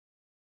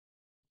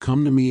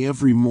 Come to me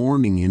every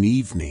morning and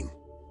evening.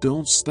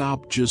 Don't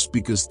stop just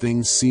because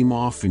things seem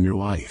off in your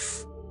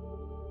life.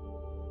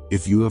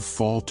 If you have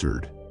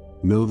faltered,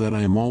 know that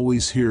I am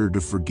always here to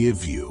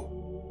forgive you.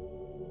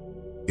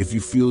 If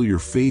you feel your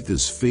faith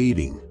is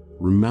fading,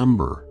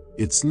 remember,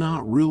 it's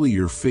not really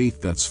your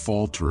faith that's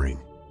faltering.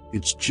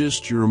 It's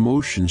just your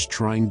emotions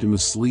trying to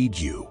mislead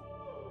you.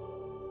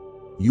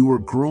 You are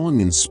growing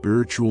in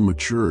spiritual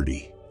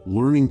maturity,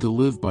 learning to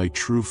live by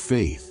true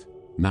faith,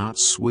 not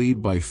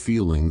swayed by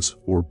feelings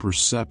or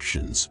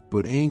perceptions,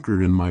 but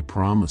anchored in my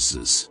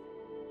promises.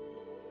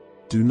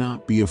 Do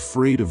not be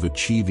afraid of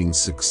achieving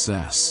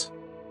success.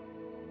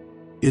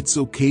 It's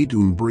okay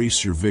to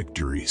embrace your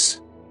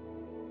victories.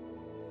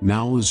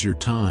 Now is your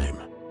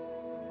time.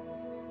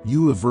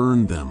 You have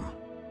earned them.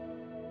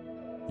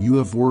 You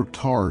have worked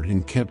hard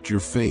and kept your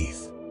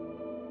faith.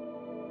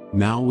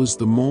 Now is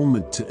the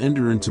moment to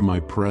enter into my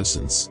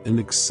presence and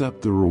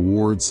accept the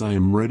rewards I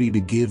am ready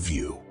to give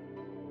you.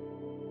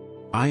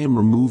 I am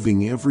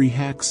removing every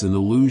hex and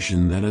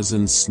illusion that has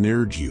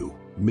ensnared you,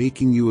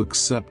 making you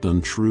accept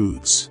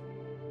untruths.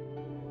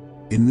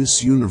 In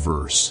this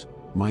universe,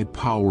 my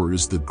power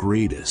is the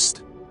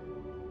greatest.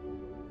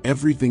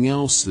 Everything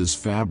else is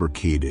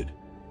fabricated,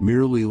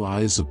 merely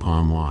lies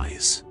upon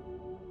lies.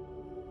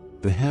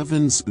 The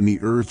heavens and the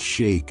earth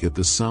shake at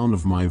the sound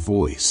of my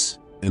voice,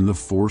 and the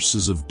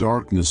forces of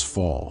darkness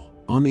fall,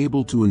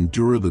 unable to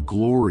endure the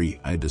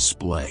glory I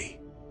display.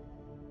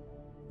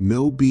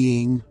 No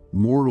being,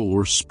 mortal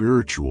or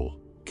spiritual,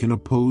 can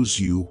oppose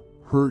you,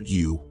 hurt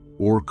you,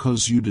 or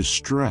cause you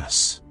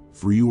distress,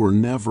 for you are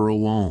never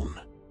alone.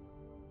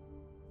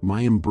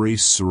 My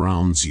embrace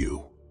surrounds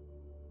you.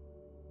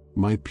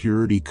 My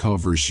purity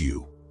covers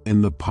you,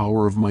 and the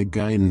power of my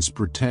guidance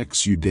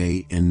protects you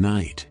day and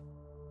night.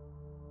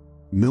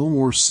 No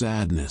more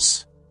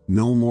sadness,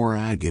 no more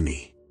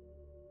agony.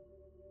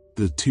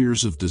 The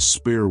tears of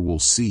despair will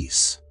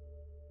cease.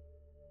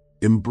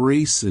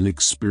 Embrace and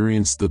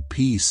experience the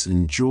peace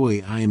and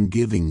joy I am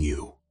giving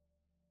you.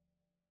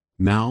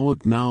 Now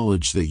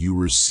acknowledge that you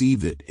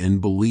receive it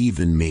and believe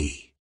in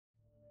me.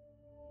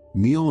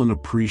 Kneel in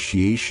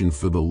appreciation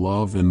for the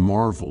love and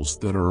marvels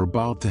that are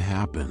about to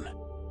happen.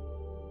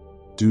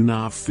 Do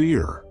not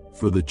fear,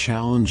 for the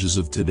challenges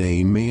of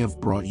today may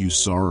have brought you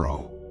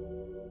sorrow.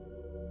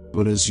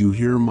 But as you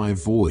hear my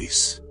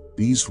voice,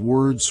 these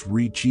words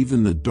reach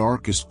even the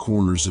darkest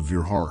corners of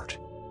your heart.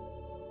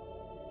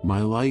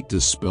 My light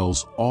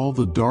dispels all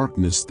the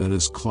darkness that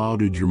has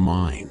clouded your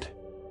mind.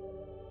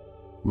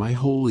 My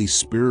Holy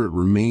Spirit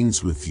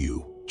remains with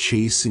you,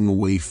 chasing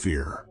away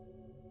fear.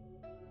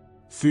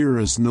 Fear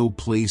has no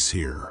place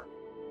here.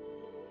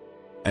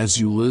 As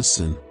you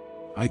listen,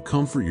 I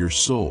comfort your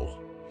soul,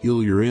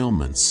 heal your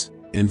ailments,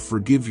 and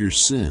forgive your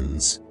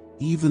sins,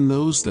 even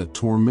those that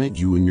torment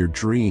you in your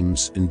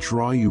dreams and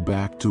draw you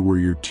back to where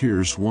your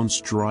tears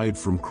once dried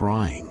from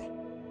crying.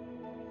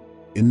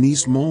 In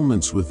these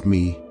moments with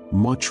me,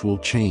 much will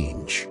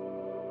change.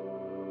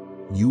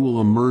 You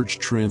will emerge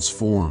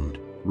transformed,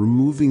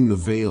 removing the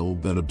veil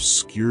that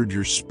obscured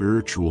your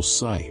spiritual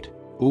sight,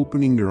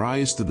 opening your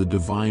eyes to the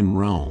divine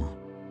realm,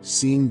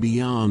 seeing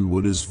beyond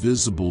what is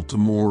visible to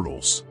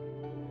mortals.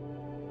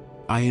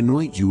 I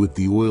anoint you with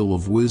the oil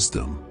of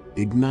wisdom,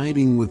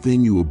 igniting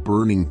within you a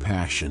burning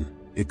passion,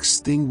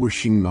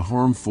 extinguishing the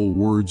harmful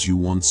words you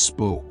once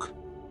spoke.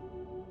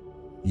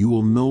 You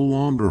will no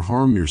longer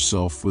harm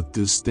yourself with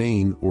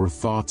disdain or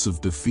thoughts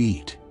of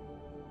defeat.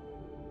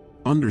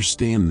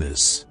 Understand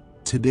this,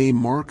 today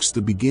marks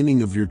the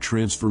beginning of your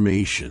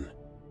transformation.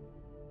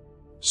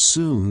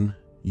 Soon,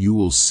 you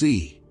will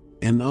see,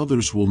 and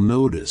others will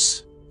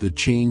notice, the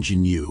change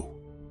in you.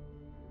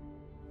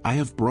 I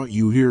have brought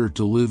you here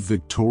to live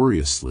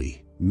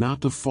victoriously,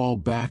 not to fall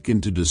back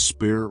into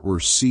despair or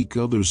seek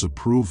others'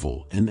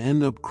 approval and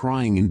end up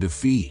crying in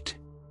defeat.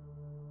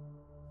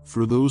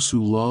 For those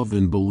who love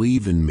and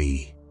believe in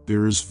me,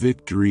 there is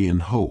victory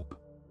and hope.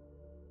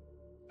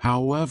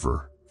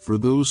 However, for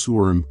those who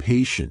are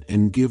impatient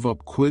and give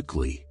up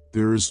quickly,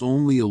 there is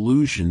only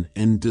illusion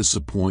and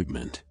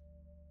disappointment.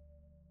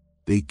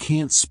 They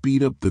can't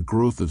speed up the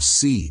growth of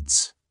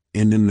seeds,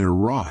 and in their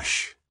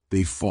rush,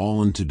 they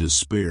fall into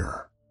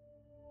despair.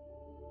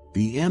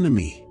 The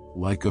enemy,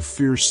 like a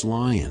fierce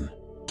lion,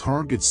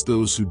 targets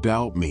those who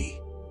doubt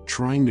me,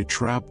 trying to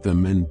trap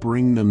them and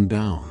bring them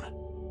down.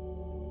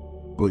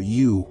 But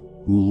you,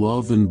 who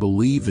love and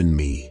believe in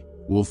me,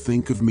 will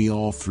think of me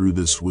all through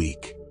this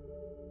week.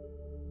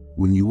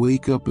 When you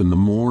wake up in the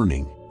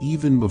morning,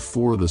 even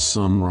before the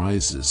sun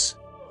rises,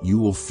 you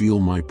will feel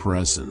my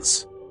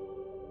presence.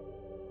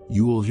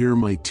 You will hear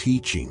my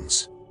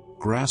teachings,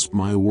 grasp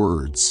my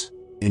words,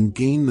 and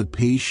gain the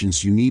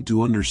patience you need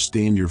to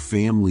understand your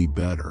family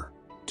better,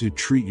 to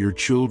treat your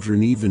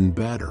children even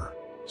better,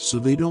 so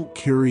they don't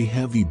carry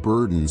heavy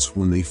burdens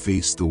when they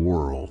face the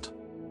world.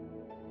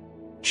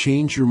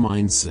 Change your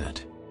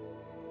mindset.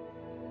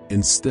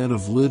 Instead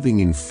of living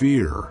in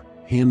fear,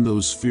 hand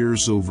those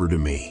fears over to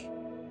me.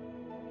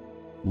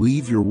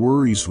 Leave your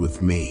worries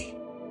with me.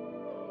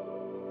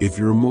 If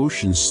your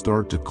emotions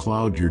start to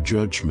cloud your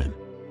judgment,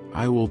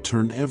 I will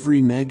turn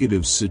every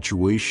negative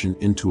situation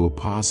into a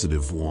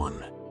positive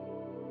one.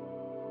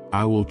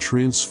 I will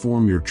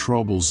transform your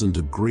troubles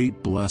into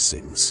great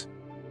blessings.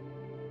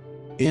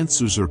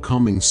 Answers are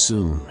coming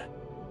soon.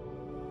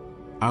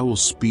 I will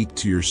speak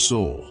to your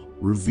soul,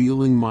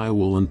 revealing my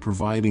will and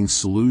providing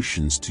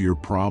solutions to your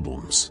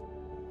problems.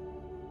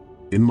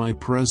 In my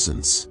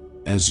presence,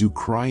 as you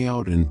cry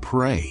out and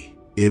pray,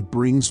 it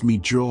brings me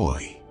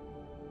joy.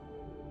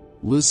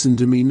 Listen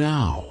to me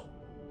now.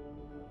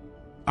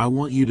 I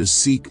want you to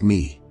seek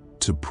me,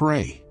 to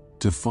pray,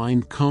 to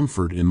find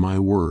comfort in my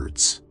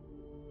words.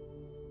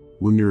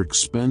 When your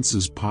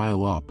expenses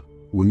pile up,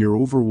 when you're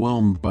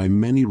overwhelmed by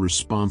many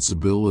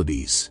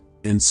responsibilities,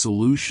 and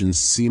solutions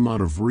seem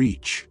out of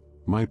reach,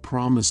 my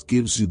promise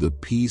gives you the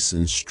peace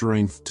and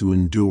strength to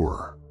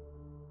endure.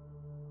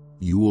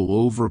 You will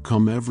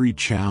overcome every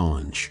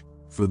challenge,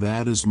 for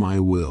that is my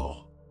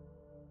will.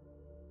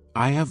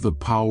 I have the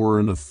power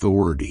and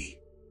authority.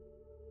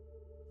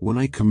 When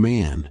I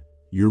command,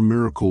 your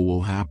miracle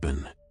will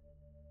happen.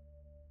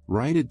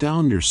 Write it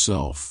down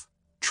yourself,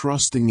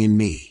 trusting in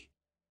me.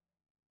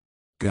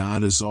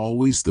 God is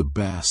always the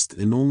best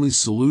and only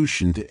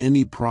solution to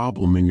any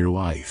problem in your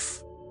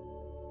life.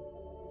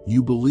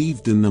 You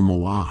believed in them a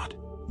lot,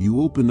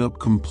 you opened up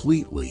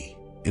completely,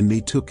 and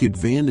they took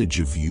advantage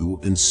of you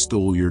and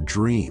stole your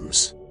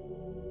dreams.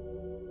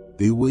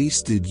 They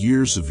wasted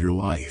years of your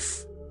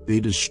life. They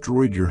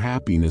destroyed your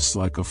happiness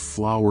like a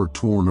flower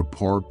torn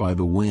apart by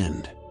the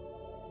wind.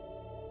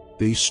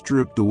 They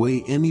stripped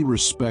away any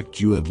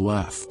respect you had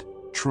left,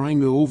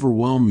 trying to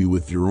overwhelm you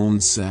with your own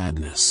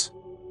sadness.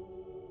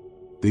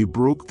 They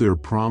broke their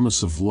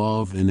promise of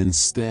love and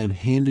instead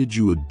handed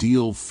you a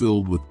deal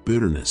filled with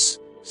bitterness,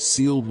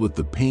 sealed with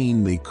the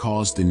pain they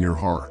caused in your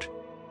heart.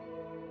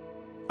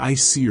 I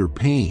see your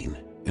pain,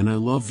 and I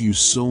love you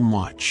so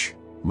much,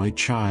 my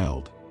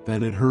child,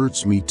 that it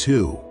hurts me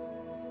too.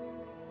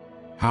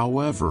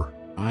 However,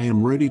 I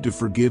am ready to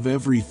forgive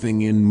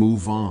everything and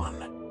move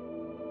on.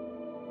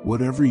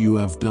 Whatever you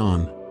have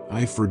done,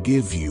 I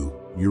forgive you,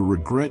 your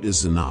regret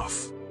is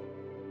enough.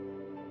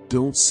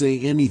 Don't say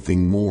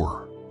anything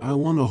more. I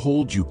want to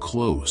hold you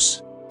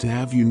close, to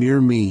have you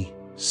near me,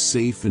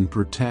 safe and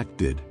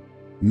protected,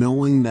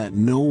 knowing that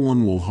no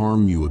one will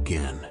harm you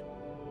again.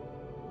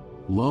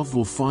 Love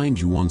will find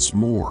you once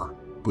more,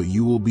 but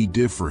you will be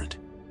different.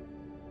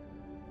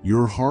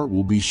 Your heart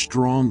will be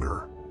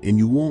stronger, and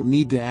you won't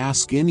need to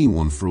ask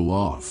anyone for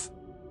love.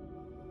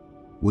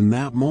 When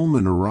that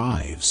moment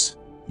arrives,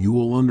 you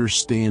will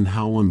understand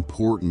how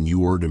important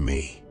you are to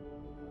me.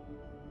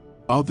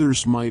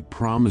 Others might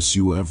promise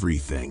you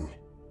everything,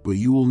 but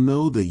you will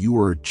know that you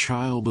are a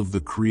child of the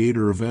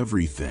Creator of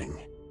everything.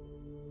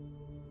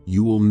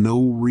 You will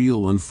know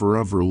real and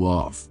forever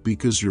love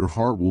because your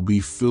heart will be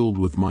filled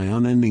with my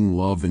unending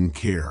love and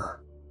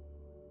care.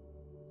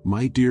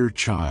 My dear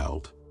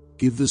child,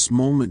 give this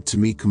moment to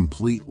me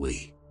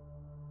completely.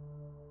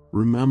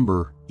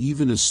 Remember,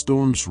 even as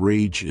storms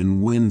rage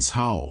and winds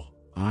howl,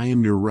 I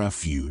am your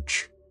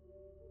refuge.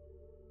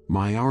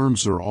 My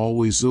arms are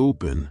always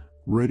open,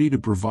 ready to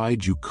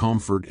provide you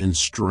comfort and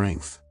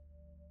strength.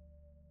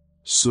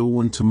 So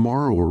when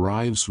tomorrow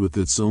arrives with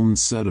its own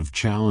set of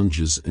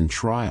challenges and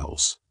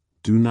trials,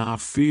 do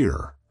not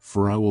fear,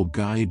 for I will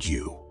guide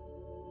you.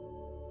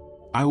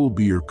 I will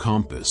be your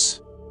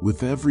compass.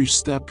 With every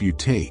step you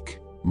take,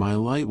 my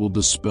light will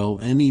dispel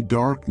any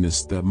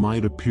darkness that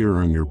might appear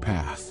on your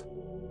path.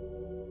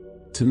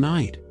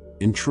 Tonight,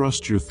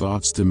 entrust your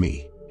thoughts to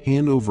me.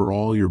 Hand over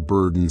all your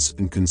burdens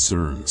and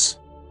concerns.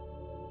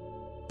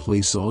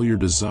 Place all your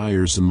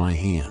desires in my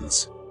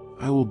hands.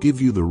 I will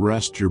give you the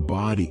rest your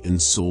body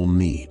and soul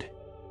need.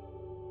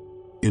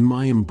 In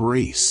my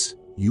embrace,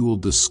 you will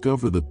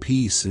discover the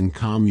peace and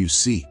calm you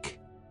seek.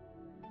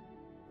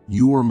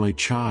 You are my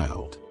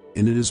child,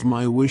 and it is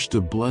my wish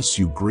to bless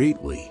you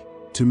greatly,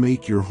 to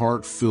make your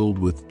heart filled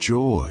with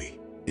joy,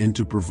 and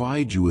to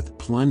provide you with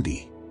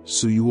plenty,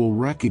 so you will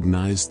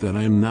recognize that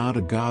I am not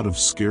a God of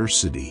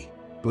scarcity,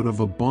 but of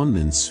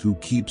abundance who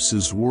keeps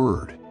His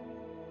word.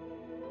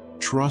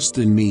 Trust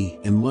in me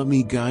and let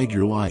me guide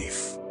your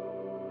life.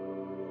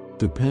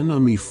 Depend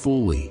on me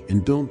fully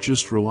and don't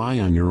just rely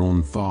on your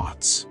own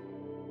thoughts.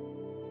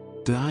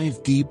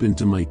 Dive deep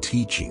into my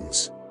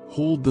teachings,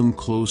 hold them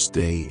close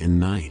day and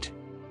night.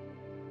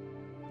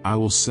 I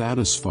will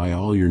satisfy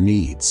all your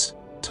needs,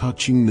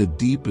 touching the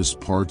deepest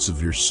parts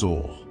of your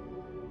soul.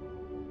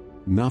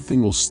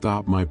 Nothing will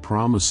stop my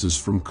promises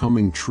from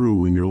coming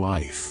true in your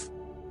life.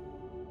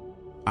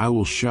 I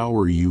will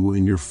shower you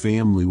and your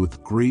family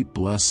with great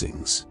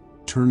blessings,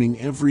 turning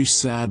every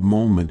sad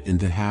moment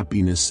into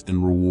happiness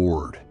and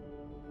reward.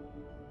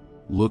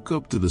 Look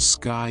up to the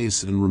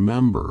skies and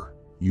remember,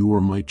 you are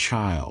my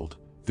child,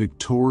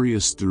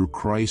 victorious through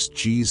Christ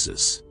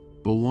Jesus,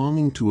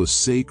 belonging to a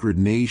sacred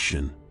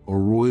nation, a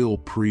royal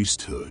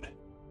priesthood.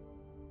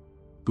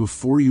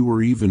 Before you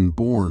were even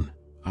born,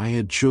 I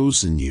had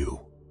chosen you.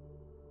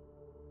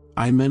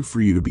 I meant for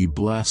you to be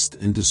blessed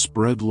and to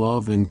spread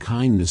love and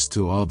kindness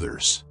to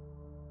others.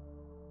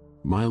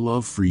 My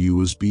love for you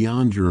is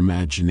beyond your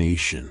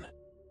imagination.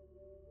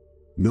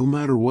 No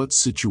matter what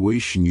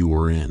situation you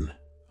are in,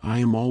 I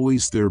am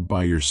always there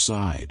by your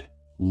side,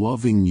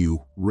 loving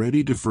you,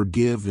 ready to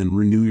forgive and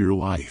renew your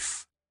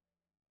life.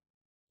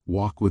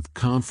 Walk with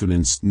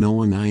confidence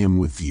knowing I am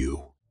with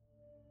you.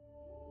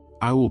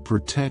 I will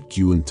protect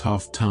you in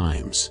tough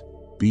times,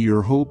 be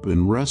your hope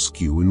and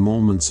rescue in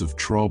moments of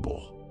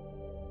trouble.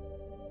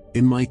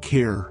 In my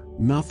care,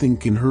 nothing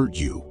can hurt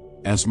you,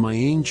 as my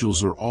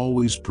angels are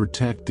always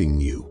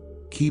protecting you,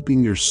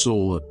 keeping your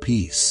soul at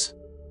peace.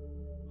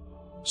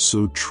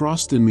 So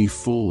trust in me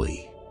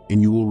fully,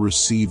 and you will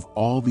receive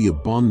all the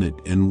abundant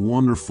and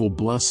wonderful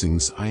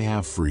blessings I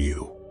have for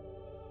you.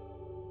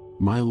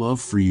 My love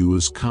for you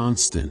is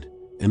constant,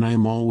 and I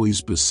am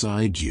always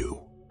beside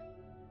you.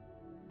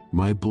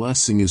 My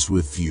blessing is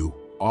with you,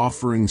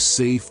 offering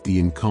safety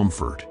and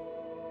comfort.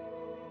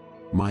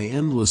 My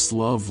endless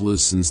love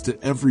listens to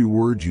every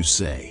word you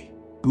say,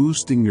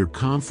 boosting your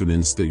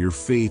confidence that your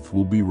faith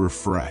will be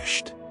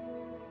refreshed.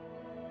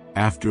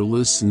 After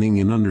listening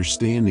and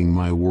understanding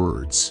my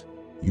words,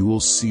 you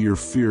will see your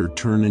fear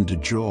turn into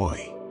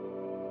joy.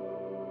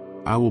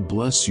 I will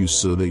bless you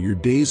so that your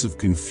days of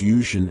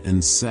confusion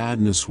and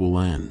sadness will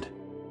end.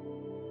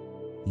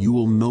 You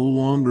will no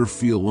longer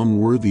feel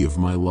unworthy of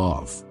my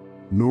love,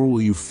 nor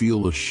will you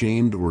feel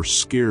ashamed or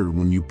scared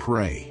when you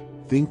pray,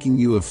 thinking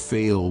you have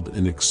failed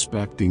and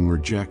expecting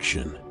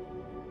rejection.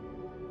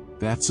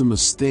 That's a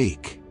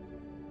mistake.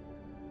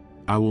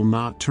 I will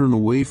not turn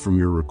away from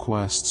your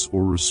requests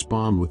or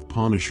respond with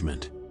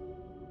punishment.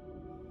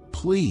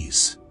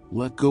 Please,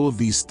 let go of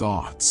these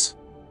thoughts.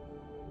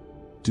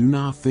 Do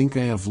not think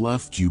I have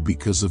left you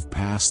because of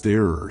past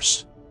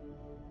errors.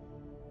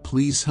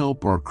 Please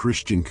help our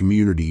Christian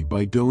community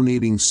by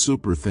donating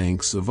super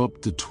thanks of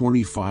up to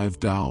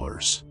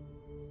 $25.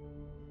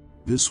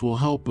 This will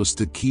help us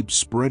to keep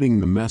spreading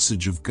the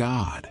message of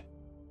God.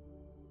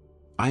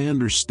 I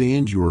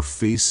understand you are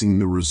facing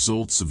the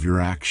results of your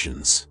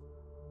actions.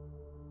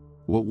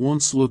 What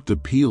once looked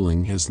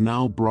appealing has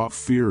now brought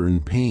fear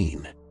and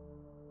pain.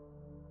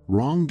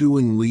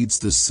 Wrongdoing leads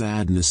to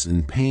sadness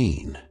and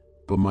pain,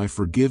 but my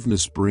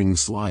forgiveness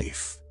brings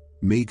life,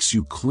 makes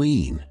you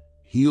clean,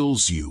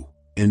 heals you,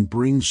 and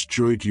brings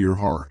joy to your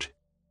heart.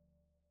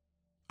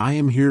 I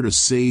am here to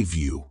save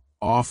you,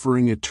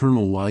 offering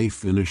eternal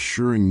life and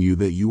assuring you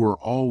that you are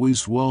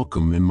always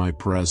welcome in my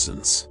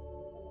presence.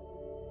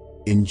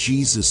 In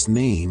Jesus'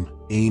 name,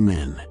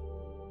 amen.